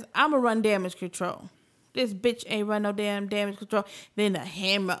friends, I'ma run damage control. This bitch ain't run no damn damage control. Then the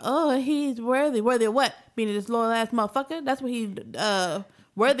hammer. Oh, he's worthy. Worthy of what? Being this loyal ass motherfucker. That's what he's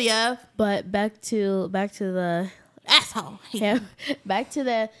worthy of. but back to the Asshole. back to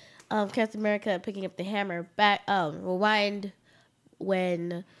the Captain America picking up the hammer. Rewind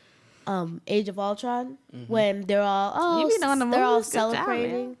when Age of Ultron when they're all You be knowing the they're all movies. Good job,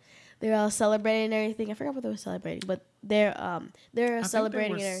 celebrating. man. they're all celebrating and everything. I forgot what they were celebrating, but they're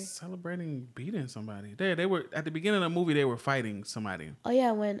celebrating. They were celebrating beating somebody. They were at the beginning of the movie. They were fighting somebody. Oh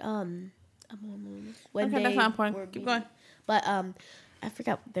yeah, when Okay, that's not important. Keep going. But I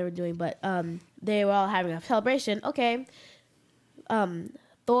forgot what they were doing, but they were all having a celebration. Okay.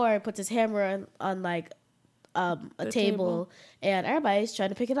 Thor puts his hammer on like a table, and everybody's trying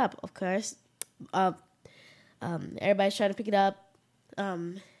to pick it up. Of course, everybody's trying to pick it up.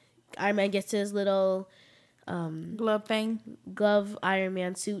 Iron Man gets his little glove Iron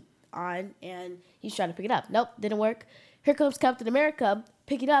Man suit on, and he's trying to pick it up. Nope, didn't work. Here comes Captain America,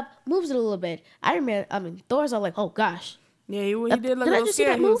 pick it up, moves it a little bit. Thor's all like, oh gosh. Yeah, he did look a little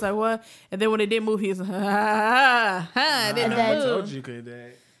scared. He was like, what? And then when it didn't move, he was like, it didn't move. I told you could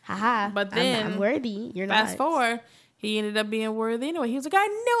that. Haha. But then I'm worthy. You're not. Fast forward, he ended up being worthy anyway. He was like, I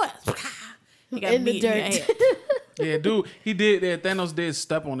knew it. He got in the dirt. Yeah, dude, he did. Yeah, Thanos did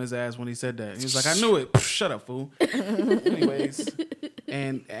step on his ass when he said that. He was like, "I knew it." Shut up, fool. Anyways,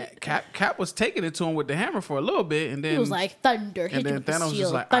 and Cap was taking it to him with the hammer for a little bit, and then he was like, "Thunder!" And then Thanos was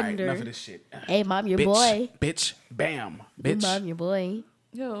just like, "All right, enough of this shit." Hey, mom, your bitch, boy. Bitch, bam, bitch. Hey, mom, your boy.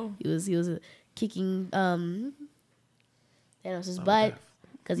 Yo, he was kicking Thanos' butt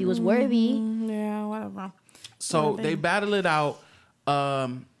because he was worthy. Yeah, whatever. So they battle it out.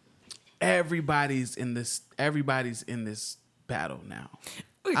 Everybody's in this battle now.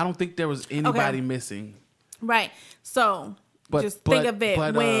 I don't think there was anybody missing. Right. So think of it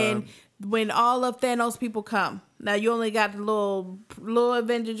when all of Thanos people come. Now you only got the little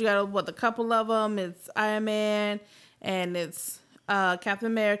Avengers. You got a couple of them. It's Iron Man and it's Captain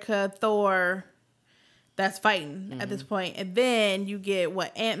America, Thor. That's fighting at this point. And then you get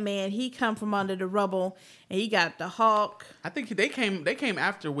Ant-Man. He come from under the rubble, and he got the Hulk. I think they came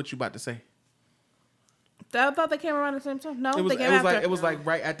after what you about to say. I thought they came around the same time. No, they came after. It was like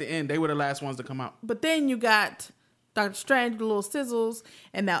right at the end. They were the last ones to come out. But then you got Doctor Strange, the little sizzles,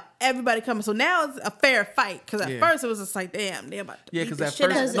 and now everybody coming. So now it's a fair fight. Because at first it was just like, damn, they're about to because at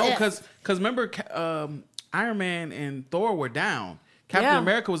first, because remember, Iron Man and Thor were down. Captain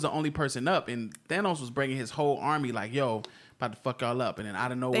America was the only person up, and Thanos was bringing his whole army like, yo, about to fuck y'all up. And then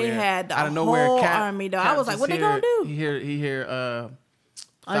out of nowhere, they had the whole army, though. I was like, what they gonna do? He hear Falcon.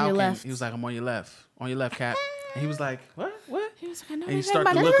 On your left. He was like, I'm on your left. On your left, Cap. And he was like, what? He was like, I know. And you start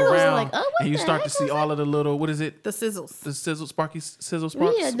to look around, like, and you start to see all of the little, what is it? The sizzles. The sizzle, sparky sizzle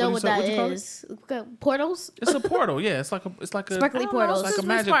sparks. We didn't know what that is. Portals? It's a portal, yeah. It's like a sparkly portals. It's like a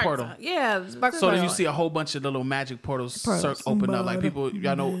magic portal. Yeah. So then you see a whole bunch of little magic portals open up. Like people,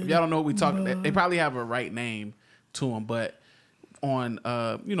 y'all don't know what we talking. They probably have a right name to them, but on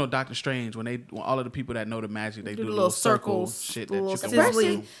Doctor Strange, when all of the people that know the magic, they do the little circles shit that you can walk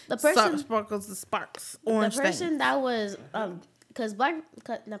through. The person sparkles, the sparks, orange. The person that was because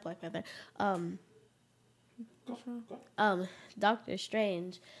not Black Panther, Doctor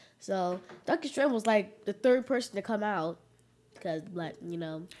Strange. So Doctor Strange was like the third person to come out because Black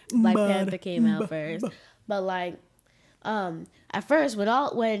Panther came out first, but like at first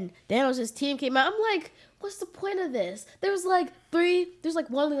when Thanos' team came out, I'm like, what's the point of this? There's like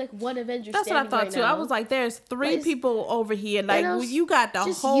only one Avenger. That's what I thought too. I was like, there's three people over here. Like Thanos, you got the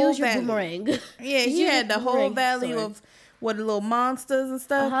just whole use your valley. Boomerang. Yeah, he had the whole valley of the little monsters and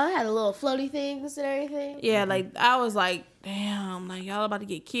stuff. Had the little floaty things and everything. Yeah, like I was like, damn, like y'all about to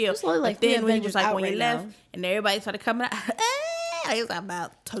get killed. Only like but then when he was like on your left, and everybody started coming out. I was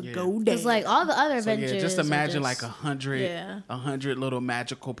about to go down. It's like all the other Avengers. Just imagine like 100 little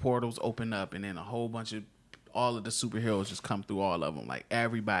magical portals open up, and then a whole bunch of all of the superheroes just come through all of them, like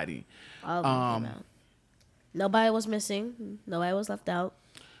everybody. All of them came out. Nobody was missing. Nobody was left out.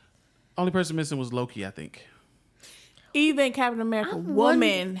 Only person missing was Loki, I think. Even Captain America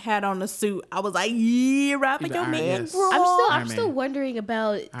woman had on the suit. I was like, yeah, right, like your man, bro. I'm still wondering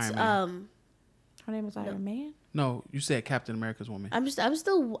about her name is Iron Man. No, you said Captain America's woman. I'm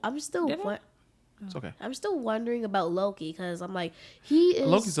still. It's okay. I'm still wondering about Loki because I'm like,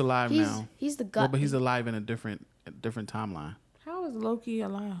 Loki's alive now. He's the god, but he's alive in a different timeline. How is Loki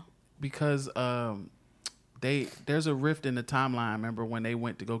alive? Because there's a rift in the timeline. Remember when they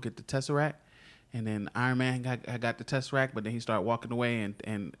went to go get the Tesseract, and then Iron Man got the Tesseract, but then he started walking away,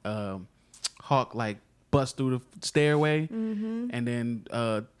 and Hulk like bust through the stairway, and then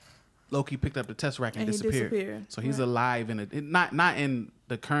Loki picked up the Tesseract and disappeared. So he's alive not in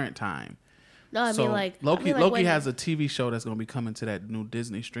the current time. No, I mean like Loki has a TV show that's going to be coming to that new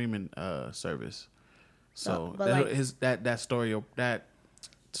Disney streaming service. So that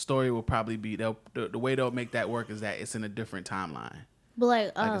story will probably be the way they'll make that work is that it's in a different timeline. But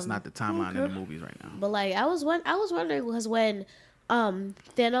like it's not the timeline in the movies right now. But like I was wondering because when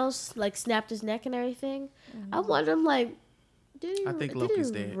Thanos like snapped his neck and everything, I'm wondering like, I think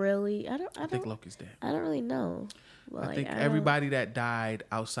Loki's dead. Really? I think Loki's dead. I don't really know. I think everybody that died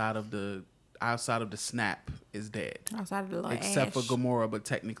outside of the snap is dead, Outside of the little except ash. for Gamora. But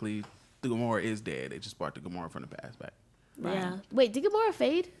technically, the Gamora is dead. They just brought the Gamora from the past back. Yeah. Wait, did Gamora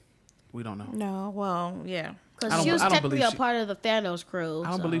fade? We don't know. No, well, yeah. Because she was technically a part of the Thanos crew.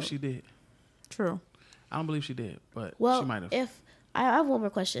 I don't believe she did. True. I don't believe she did, but Well, she might have. if I have one more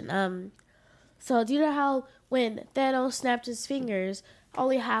question. So do you know how when Thanos snapped his fingers,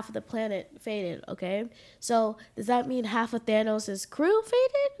 only half of the planet faded? Okay, so does that mean half of Thanos' crew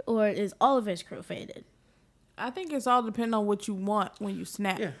faded, or is all of his crew faded? I think it's all depending on what you want when you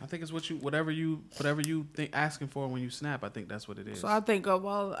snap. Yeah, I think it's whatever you think asking for when you snap. I think that's what it is. So I think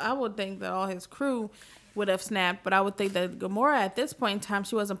I would think that all his crew would have snapped, but I would think that Gamora at this point in time,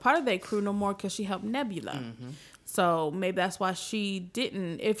 she wasn't part of that crew no more because she helped Nebula. Mm-hmm. So maybe that's why she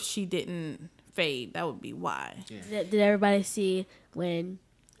didn't. If she didn't fade, that would be why. Yeah. Did everybody see when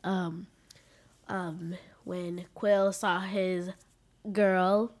Quill saw his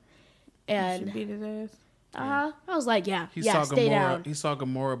girl She and beat his ass. I was like, He stay saw Gamora. down. He saw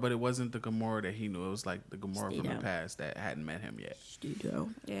Gamora, but it wasn't the Gamora that he knew. It was like the Gamora Stay from down. the past that hadn't met him yet. Stay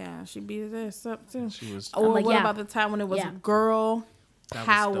down. Yeah, she beat his ass up too. She was. Or like, what yeah. about the time when it was Yeah. girl That was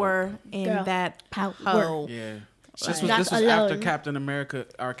power in Girl that power. hoe? Yeah. Like, This not was after alone. Captain America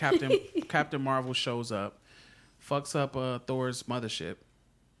or Captain Marvel shows up, fucks up Thor's mothership.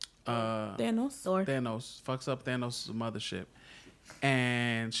 Thanos. Thor. Thanos fucks up Thanos' mothership,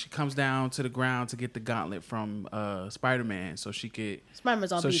 and she comes down to the ground to get the gauntlet from Spider-Man, so she could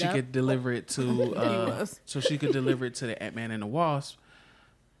Spider-Man's all beat up. could deliver it to was. so she could deliver it to the Ant-Man and the Wasp,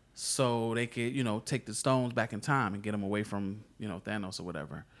 so they could take the stones back in time and get them away from Thanos or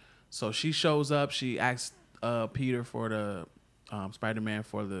whatever. So she shows up. She asks Peter for the Spider-Man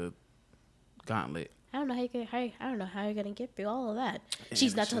for the gauntlet. I don't know how you're gonna get through all of that. And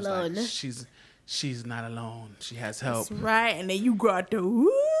She's not she was alone. like, she's not alone. She has help. That's right, and then you got the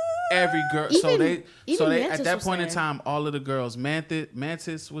woo. Every girl. Even- so they even at Mantis that was point in there. time, all of the girls.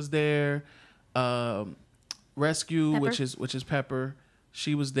 Mantis was there. Rescue, Pepper? which is Pepper.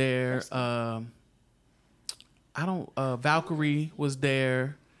 She was there. Valkyrie was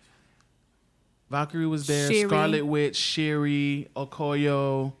there. Valkyrie was there. Shuri. Scarlet Witch, Shuri,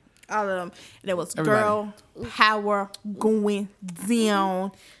 Okoyo. All of them. And it was Everybody. girl power going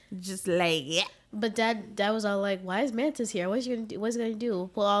down, just like yeah. But Dad was all like, "Why is Mantis here? What's he gonna do? What's he gonna do?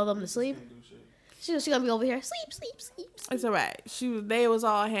 Pull all of them to sleep? She gonna be over here, sleep. It's all right. They was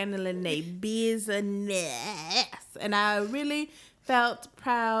all handling their business, and I really felt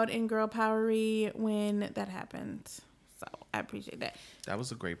proud and girl powery when that happened. So I appreciate that. That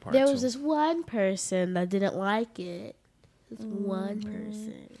was a great part. There too. was this one person that didn't like it. This one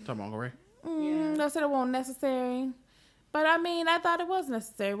person. Talking about Ray. I said it wasn't necessary, but I mean, I thought it was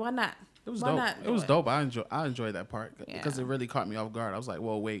necessary. Why not? It was Why dope. not It do was dope. I enjoyed that part because Yeah. it really caught me off guard. I was like,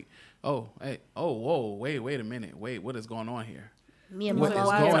 "Whoa, wait, wait a minute, wait, what is going on here? Me and What Mama is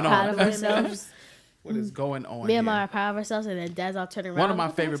are going proud on? of ourselves. What is going on?" Me and Mama here? are proud of ourselves, and then Dad's all turning around. One of my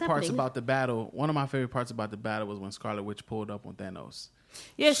What the heck's favorite parts happening? about the battle. One of my favorite parts about the battle was when Scarlet Witch pulled up on Thanos.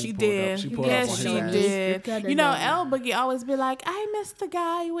 Yes, She she pulled up- did. she pulled up Yes, on she his ass. did. You You know, gotta El Boogie always be like, I miss the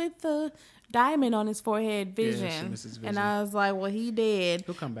guy with the diamond on his forehead, Yeah, she Vision. misses Vision. And I was like, well, he did.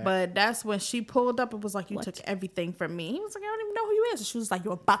 He'll come back. But that's when she pulled up. It was like, you What? took everything from me. He was like, I don't even know who you is. And she was like,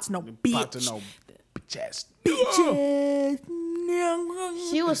 you're about to know, bitch. About to know, bitch ass. Bitches.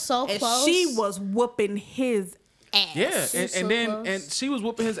 She was so And close. she was whooping his ass. Yeah, She was so and then close. and she was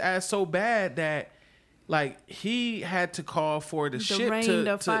whooping his ass so bad that like he had to call for the ship rain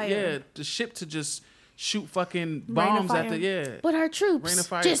to of fire. the ship to just shoot fucking of bombs at fire. the yeah. But our Rain troops of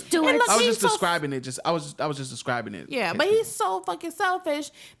fire. just do And it. look, I was he's just so- describing it. I was just describing it. Yeah, but he's so fucking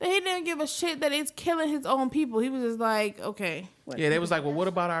selfish that he didn't give a shit that it's killing his own people. He was just like, okay. Yeah, they was like, well, what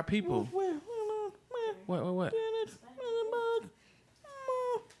about our people? What?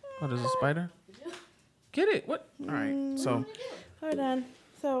 Oh, there's a spider. Get it? What? All right. So Hold on.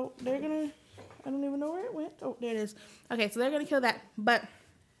 So they're gonna. I don't even know where it went. Oh, there it is. Okay, so they're gonna kill that. But,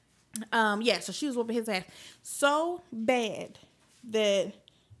 yeah. So she was whooping his ass so bad that,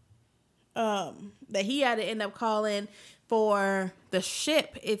 that he had to end up calling for the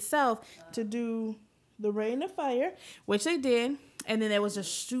ship itself to do the rain of fire, which they did. And then there was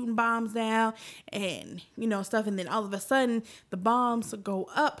just shooting bombs down and, stuff. And then all of a sudden, the bombs go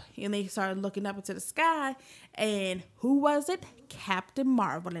up and they started looking up into the sky. And who was it? Captain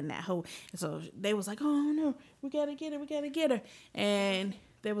Marvel in that hole. And so they was like, oh, no, we got to get her. And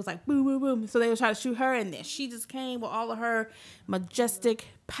they was like boom, boom, boom. So they was trying to shoot her, and then she just came with all of her majestic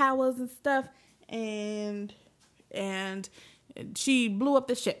powers and stuff, and she blew up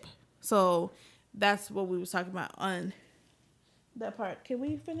the ship. So that's what we was talking about on that part. Can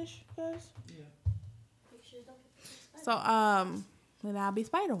we finish, guys? Yeah. So then I'll be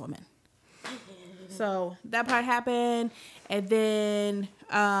Spider-Woman. So that part happened, and then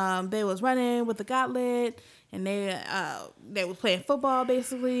they was running with the gauntlet, and they was playing football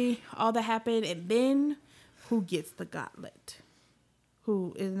basically. All that happened, and then who gets the gauntlet?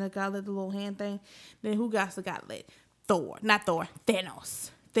 Who isn't the gauntlet the little hand thing? Then who got the gauntlet? Thor, not Thor. Thanos.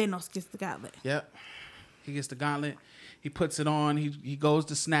 Thanos gets the gauntlet. Yep. He gets the gauntlet. He puts it on. He goes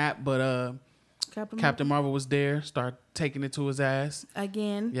to snap, but Captain Marvel was there. Start taking it to his ass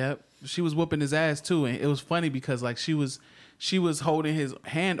again. Yep. She was whooping his ass too, and it was funny because like she was holding his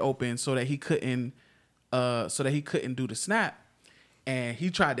hand open so that he couldn't do the snap, and he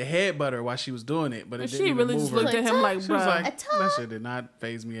tried to headbutt her while she was doing it, but it didn't she really move just her. looked at him like, She was bro. like, that shit did not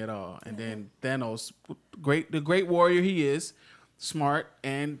faze me at all. And then Thanos, the great warrior he is, smart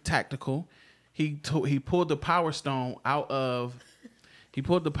and tactical, he pulled the Power Stone out of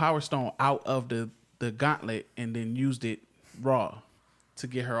the gauntlet and then used it raw to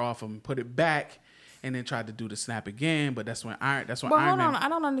get her off him, put it back, and then tried to do the snap again. But that's when Iron Man. I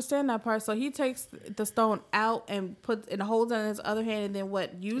don't understand that part. So he takes the stone out and holds it in his other hand, and then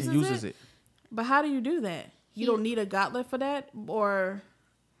what uses it? But how do you do that? You don't need a gauntlet for that, or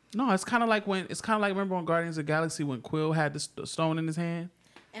no? It's kind of like remember on Guardians of the Galaxy when Quill had the stone in his hand,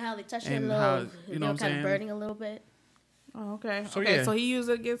 and how they touched it a and little, how you know kind of burning a little bit. Oh, okay. So, okay, yeah. so he used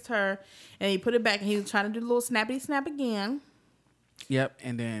it against her, and he put it back, and he was trying to do the little snappy snap again. Yep,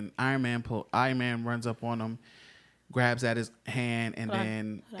 and then Iron Man runs up on him, grabs at his hand, and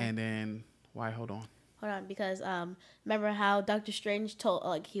then hold on, because remember how Doctor Strange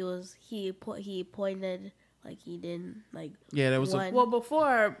told he pointed like he didn't like. Yeah, there was well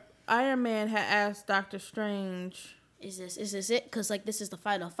before Iron Man had asked Doctor Strange, Is this it? Because like this is the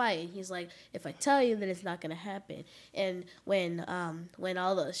final fight, and he's like, if I tell you, then it's not gonna happen. And when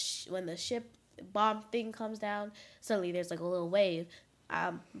the ship bomb thing comes down, suddenly there's like a little wave.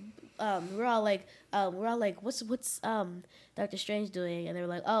 We're all like, what's Doctor Strange doing? And they were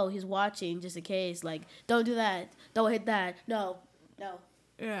like, oh, he's watching just in case. Like, don't do that. Don't hit that. No.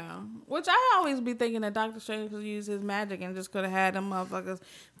 Yeah, which I always be thinking that Doctor Strange could use his magic and just could have had them motherfuckers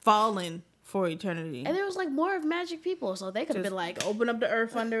falling for eternity. And there was like more of magic people, so they could have been like, open up the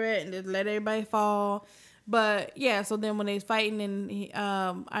earth under it and just let everybody fall. But yeah, so then when they fighting and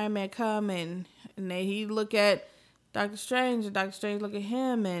Iron Man come and he look at Doctor Strange and Doctor Strange look at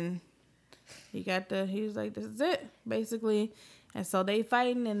him and he was like, this is it, basically. And so they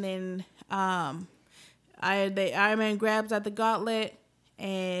fighting, and then Iron Man grabs at the gauntlet,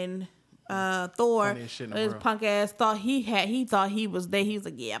 and Thor, his punk ass, thought he was there. He was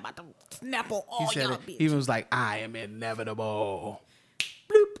like, yeah, I'm about to snap on all y'all bitches. He was like, I am inevitable.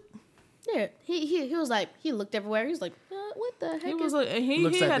 Bloop. Yeah, he was like, he looked everywhere. He was like, what the heck? He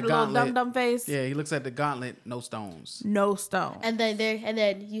had a little dumb face. Yeah, he looks at the gauntlet, no stones. No stone. And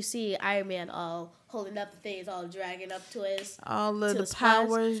then you see Iron Man all holding up the things, all dragging up to his all of the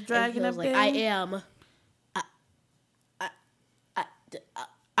powers dragging up like, there. I am.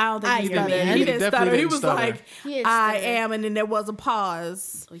 I don't think he stuttered. He didn't stutter. He was like, I am, and then there was a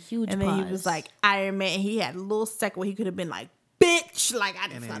pause. A huge pause. And then he was like, Iron Man. He had a little second where he could have been like, bitch. Like, I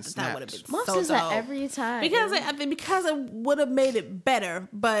just thought that would have been Mom so says that dope. every time. Because it would have made it better.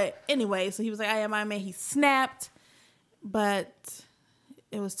 But anyway, so he was like, I am Iron Man. He snapped. But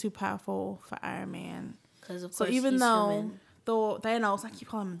it was too powerful for Iron Man. So even though Thanos, I keep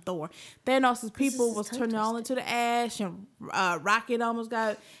calling him Thor, Thanos' people was turning all into the ash, and Rocket almost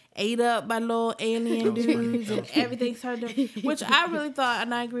got ate up by little alien dudes, and everything started to, which I really thought,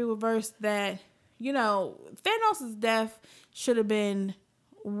 and I agree with Verse, that, you know, Thanos' death should have been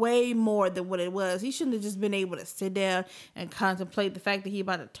way more than what it was. He shouldn't have just been able to sit down and contemplate the fact that he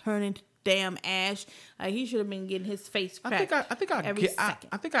about to turn into damn ash. Like, he should have been getting his face cracked. I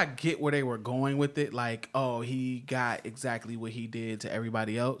think I get where they were going with it. Like, oh, he got exactly what he did to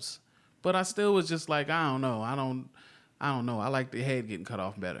everybody else. But I still was just like, I don't know. I don't know. I like the head getting cut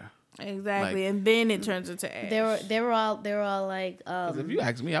off better. Exactly, and then it turns into ash. They were all like. If you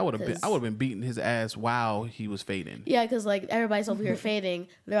ask me, I would have been beating his ass while he was fading. Yeah, because like everybody's over here fading.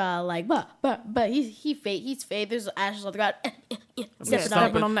 They're all like, but he's fade. There's ashes on the ground.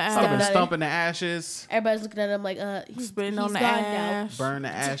 Stepping on the ash. Stomping the ashes. Everybody's looking at him like, he's spitting on the gone ash. now. Burn the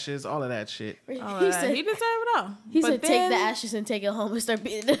ashes. All of that shit. He deserved it all. He said, take the ashes and take it home and start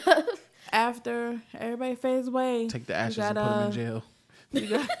beating it up. After everybody fades away, take the ashes and put them in jail.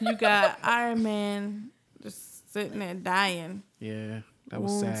 You got Iron Man just sitting there dying. Yeah, that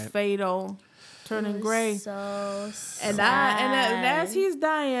was Wounds sad. fatal, turning gray. So sad. And as he's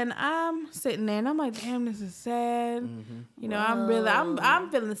dying, I'm sitting there and I'm like, damn, this is sad. You know, I'm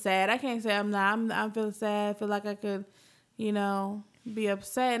feeling sad. I can't say I'm not. I'm feeling sad. I feel like I could, you know, be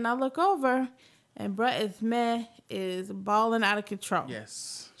upset. And I look over, and Brett Smith is balling out of control.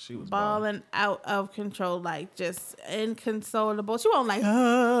 Yes, she was balling out of control, like just inconsolable. She wasn't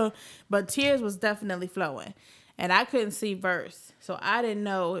like, but tears was definitely flowing. And I couldn't see Verse, so I didn't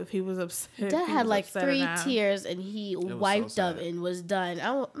know if he was upset. Dad had like upset or 3 not. tears and he wiped so them sad. and was done.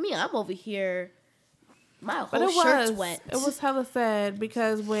 I'm over here. My But whole shirt's it wet. was hella sad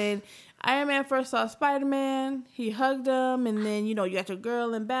because when Iron Man first saw Spider-Man, he hugged him, and then, you know, you got your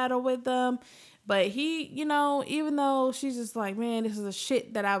girl in battle with them. But he, you know, even though she's just like, man, this is the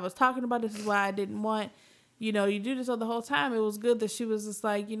shit that I was talking about. This is why I didn't want, you know, you do this all the whole time. It was good that she was just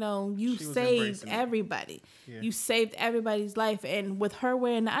like, you know, you She was saved embracing it. everybody. Yeah. You saved everybody's life. And with her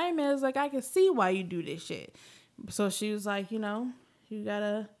wearing the Iron Man, it's like, I can see why you do this shit. So she was like, you know, you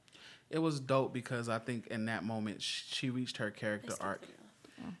gotta. It was dope because I think in that moment she reached her character arc.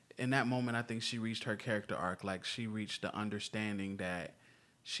 In that moment, I think she reached her character arc. Like, she reached the understanding that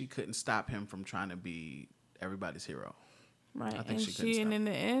she couldn't stop him from trying to be everybody's hero. Right. I think And she couldn't stop. and in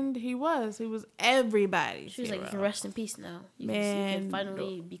the end, he was everybody's She was like, you hero. can rest in peace now. You Man, can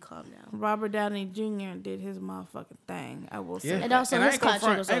finally be calm now. Robert Downey Jr. did his motherfucking thing. I will say. Yeah, And also I his ain't gonna contract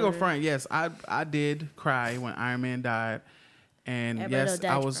front. was I ain't gonna over. front. Yes, I did cry when Iron Man died, and Everybody know yes,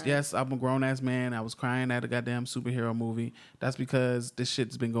 Dad I was. cried. Yes, I'm a grown ass man. I was crying at a goddamn superhero movie. That's because this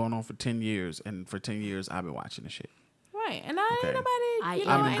shit's been going on for 10 years, and for 10 years I've been watching this shit. Right. And I Okay. ain't nobody. You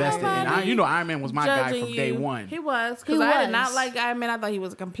know, I'm ain't invested, and nobody you know Iron Man was my guy judging from day you. one. He was. He Because I did not was. like Iron Man. I thought he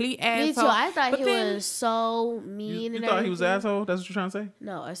was a complete asshole. Me too. I thought But he then- was so mean. You and thought he was an everything. asshole? That's what you're trying to say?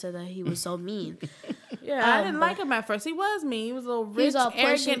 No, I said that he was so mean. Yeah, I Um, didn't but- like him at first. He was mean. He was a little He rich, was all pushing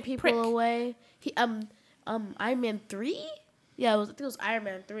arrogant people prick. away. He Iron Man 3? Yeah, I think it was Iron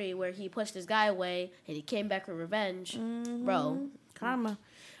Man 3 where he pushed this guy away and he came back for revenge. Bro. Karma.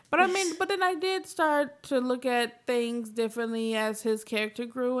 But I mean, but then I did start to look at things differently as his character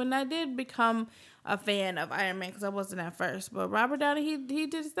grew, and I did become a fan of Iron Man because I wasn't at first. But Robert Downey, he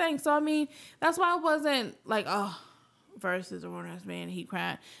did his thing. So I mean, that's why I wasn't like, oh, versus a grown-ass man, he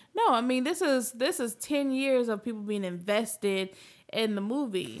cried. No, I mean, this is 10 years of people being invested in the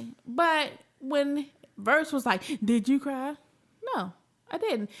movie. But when Verse was like, "Did you cry?" No. I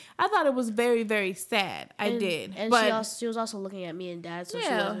didn't. I thought it was very, very sad. I did. And but she was also looking at me and Dad, so she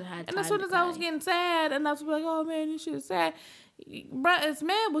yeah, wasn't had time and as soon to as I was cry. getting sad, and I was like, "Oh man, this shit is sad," Brett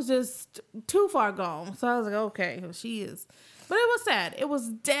man was just too far gone. So I was like, "Okay, well, she is," but it was sad. It was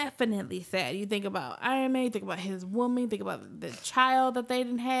definitely sad. You think about Iron Man, you think about his woman, you think about the child that they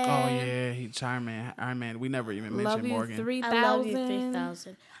didn't have. Oh yeah, Iron Man. We never even Love mentioned you Morgan. 3000. I love you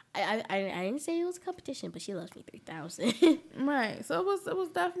 3000. I didn't say it was a competition, but she loves me 3000. Right. So it was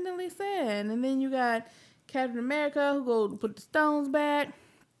definitely sad. And then you got Captain America who go put the stones back,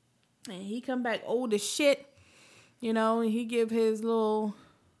 and he come back old as shit. You know, and he give his little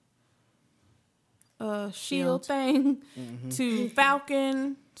shield thing to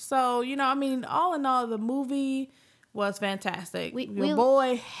Falcon. So, you know, I mean, all in all, the movie was fantastic. Your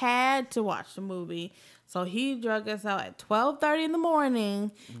boy had to watch the movie. So he drug us out at 12:30 in the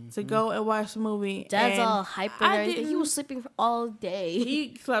morning to go and watch the movie. Dad's And all hyper and I everything. He didn't- was sleeping all day.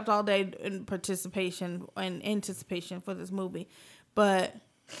 he slept all day in participation and anticipation for this movie. But,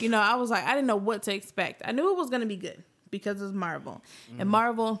 you know, I was like, I didn't know what to expect. I knew it was going to be good because it's Marvel. And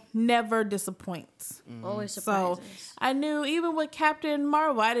Marvel never disappoints. Always So surprises. I knew even with Captain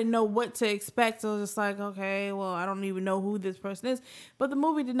Marvel, I didn't know what to expect. So I was just like, okay, well, I don't even know who this person is. But the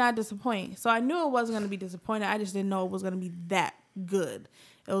movie did not disappoint. So I knew it wasn't going to be disappointing. I just didn't know it was going to be that good.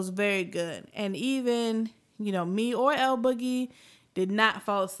 It was very good. And even, you know, me or El Boogie did not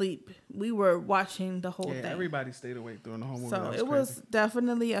fall asleep. We were watching the whole Yeah, thing. everybody stayed awake during the whole movie. So That it crazy. was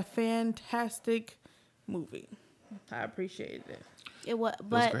definitely a fantastic movie. I appreciated it. It was, was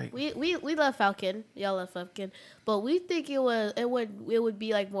but great. we love Falcon. Y'all love Falcon, but we think it would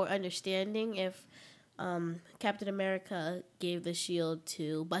be like more understanding if Captain America gave the shield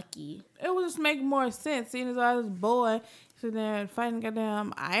to Bucky. It would just make more sense, seeing as I was a boy sitting there and fighting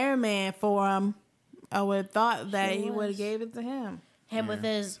goddamn Iron Man for him. I would have thought that Sure he would have was. gave it to him. Him with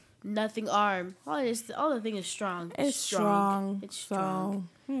his nothing arm. All the thing is strong. It's strong. It's strong.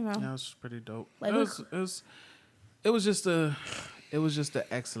 So, you know. That was pretty dope. Like, It was just an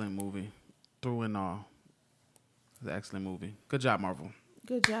excellent movie through and all. It was an excellent movie. Good job, Marvel.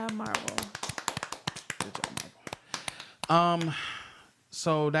 Good job, Marvel. Good job, Marvel.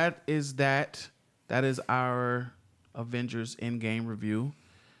 So that is that. That is our Avengers Endgame review.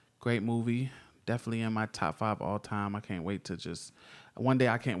 Great movie. Definitely in my top 5 all time. I can't wait to just one day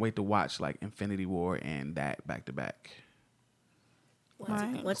I can't wait to watch like Infinity War and that back to back.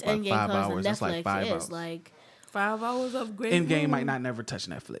 Right. Once It's like Endgame 5 comes hours. on That's Netflix, like 5 it hours. is like 5 hours of great. Endgame movie. might not never touch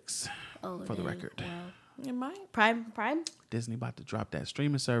Netflix. For the dang, record. wow. It might. Prime. Disney about to drop that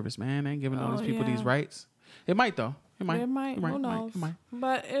streaming service, man. They ain't giving all Oh, these people yeah. these rights. It might though. It might. It might. It might. Who It might. knows? It might.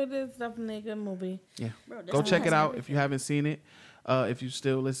 But it is definitely a good movie. Yeah. Bro, this Go one check has it out everything. if you haven't seen it. If you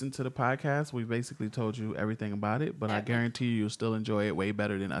still listen to the podcast, we basically told you everything about it, but I guarantee you, you'll still enjoy it way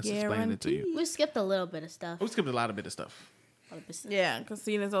better than us explaining it to you. We skipped a little bit of stuff. We skipped a lot of bit of stuff. Yeah, because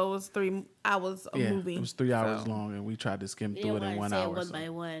seeing as though it was 3 hours a movie. It was 3 hours So, long, and we tried to skim We through didn't it in want 1 to say hour. it one so. by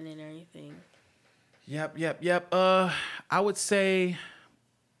one and everything. Yep. I would say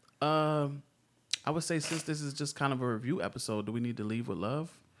since this is just kind of a review episode, do we need to leave with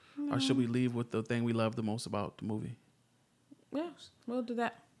love, or should we leave with the thing we love the most about the movie? Yeah, we'll do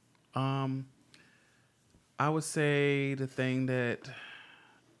that. I would say the thing that.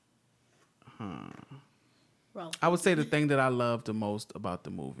 Bro, I would say the thing that I loved the most about the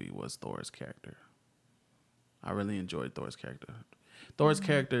movie was Thor's character. I really enjoyed Thor's character. Thor's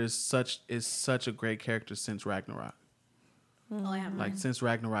character is such a great character since Ragnarok. oh yeah, Like since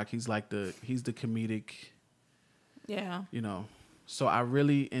Ragnarok, he's the comedic, Yeah. So I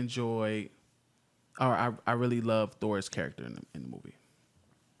really enjoyed, or I really love Thor's character in the movie.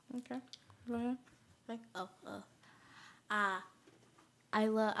 Okay. Go ahead. I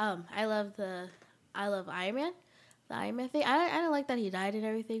love Iron Man. The Iron Man thing. I don't like that he died and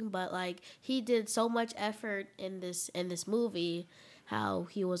everything, but like he did so much effort in this movie. How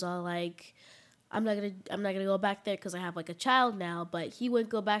he was all like, I'm not gonna go back there because I have like a child now. But he wouldn't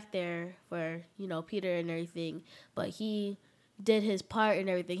go back there for Peter and everything. But he did his part and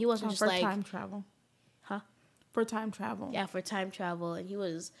everything. He wasn't just for like time travel. Huh? For time travel. Yeah, for time travel, and he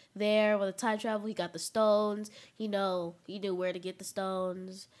was there with the time travel. He got the stones. He knew where to get the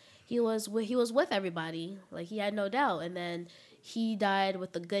stones. He was with everybody. Like he had no doubt. And then he died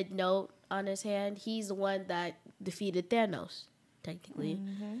with a good note on his hand. He's the one that defeated Thanos, technically.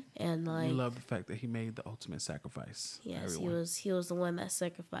 And like You love the fact that he made the ultimate sacrifice. for yes, everyone. he was the one that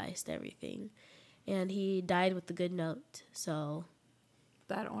sacrificed everything, and he died with a good note. So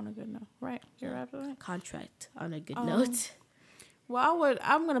That on a good note. Right. You're absolutely right. contract on a good note. Well,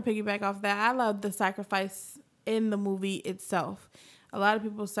 I'm going to piggyback off that. I love the sacrifice in the movie itself. A lot of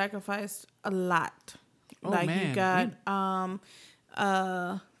people sacrificed a lot. Oh, like man. you got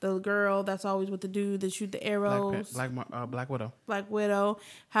the girl that's always with the dude that shoot the arrows. Black Widow. Black Widow,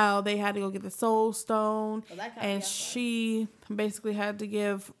 how they had to go get the Soul Stone, Well, that kinda and got she basically had to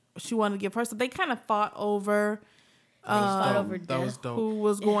give. She wanted to give her. So they kind of fought over fought over That was death. dope. who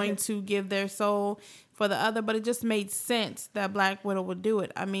was going to give their soul for the other, but it just made sense that Black Widow would do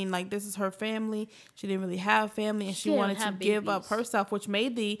it. I mean, like, this is her family. She didn't really have family, and she didn't wanted to have give up babies. herself, which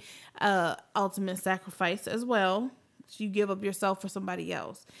made the ultimate sacrifice as well. You give up yourself for somebody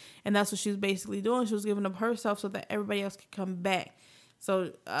else, and that's what she was basically doing. She was giving up herself so that everybody else could come back.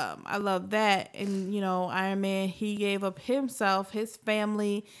 So I love that. And Iron Man, he gave up himself, his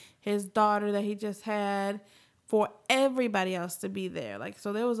family, his daughter that he just had, for everybody else to be there. Like,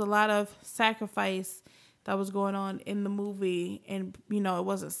 so there was a lot of sacrifice that was going on in the movie, and it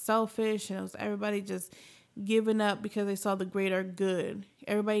wasn't selfish, and it was everybody just giving up because they saw the greater good.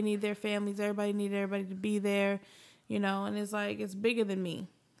 Everybody needed their families. Everybody needed everybody to be there, and it's like, it's bigger than me.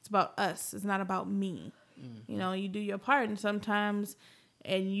 It's about us. It's not about me. You do your part, and sometimes,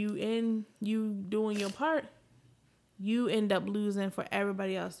 and you doing your part, you end up losing for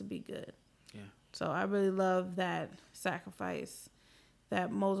everybody else to be good. Yeah. So I really love that sacrifice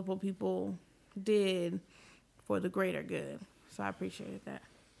that multiple people did for the greater good. So I appreciated that.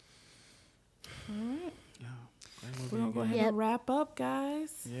 All right. Yeah. Great movie We're going to go again. ahead and wrap up,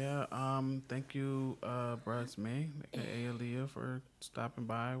 guys. Yeah. Thank you, Bryce May, aka Aaliyah, for stopping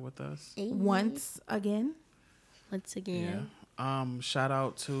by with us. Once again. Once again. Yeah. Shout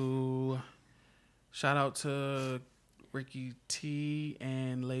out to Ricky T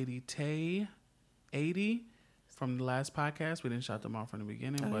and Lady Tay 80 from the last podcast. We didn't shout them out from the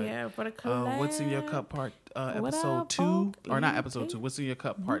beginning, but Yeah, for the collab. What's in Your Cup part What episode up, 2, folk? or not episode 2, What's in Your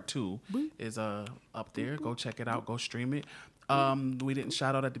Cup part 2 is up there. Go check it out. Go stream it. We didn't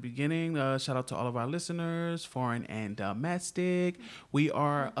shout out at the beginning. Shout out to all of our listeners, foreign and domestic. We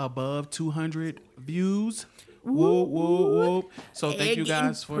are above 200 views. Whoop, whoop, whoop. So thank you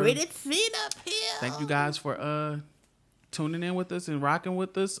guys for tuning in with us and rocking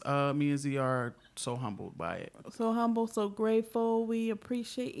with us. Me and Z are so humbled by it. So humble, so grateful. We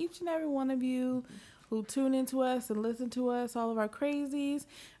appreciate each and every one of you who tune into us and listen to us, all of our crazies.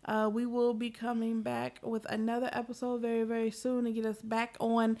 We will be coming back with another episode very, very soon to get us back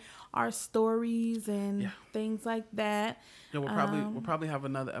on our stories and things like that. Yeah, we'll probably have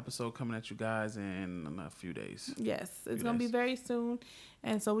another episode coming at you guys in a few days. Yes, it's going to be very soon.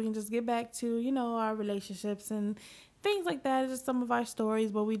 And so we can just get back to, you know, our relationships and things like that. Just some of our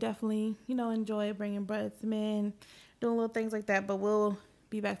stories, but we definitely, you know, enjoy bringing bread to men, doing little things like that. But we'll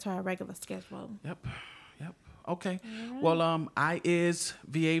be back to our regular schedule. Yep. Okay. Right. Well, I is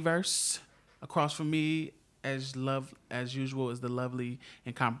VA-verse. Across from me, as usual, is the lovely,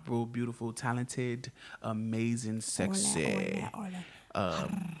 incomparable, beautiful, talented, amazing, sexy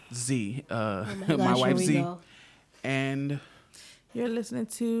Z. My wife Z. And you're listening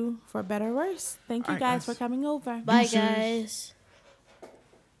to For Better or Worse. Thank you guys for coming over. Bye, guys.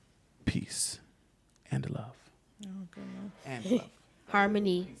 Peace and love. Oh, goodness. And love.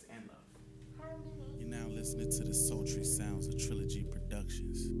 Harmony. Peace and love. You're now listening to the sultry sounds of Trilogy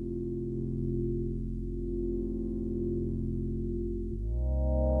Productions.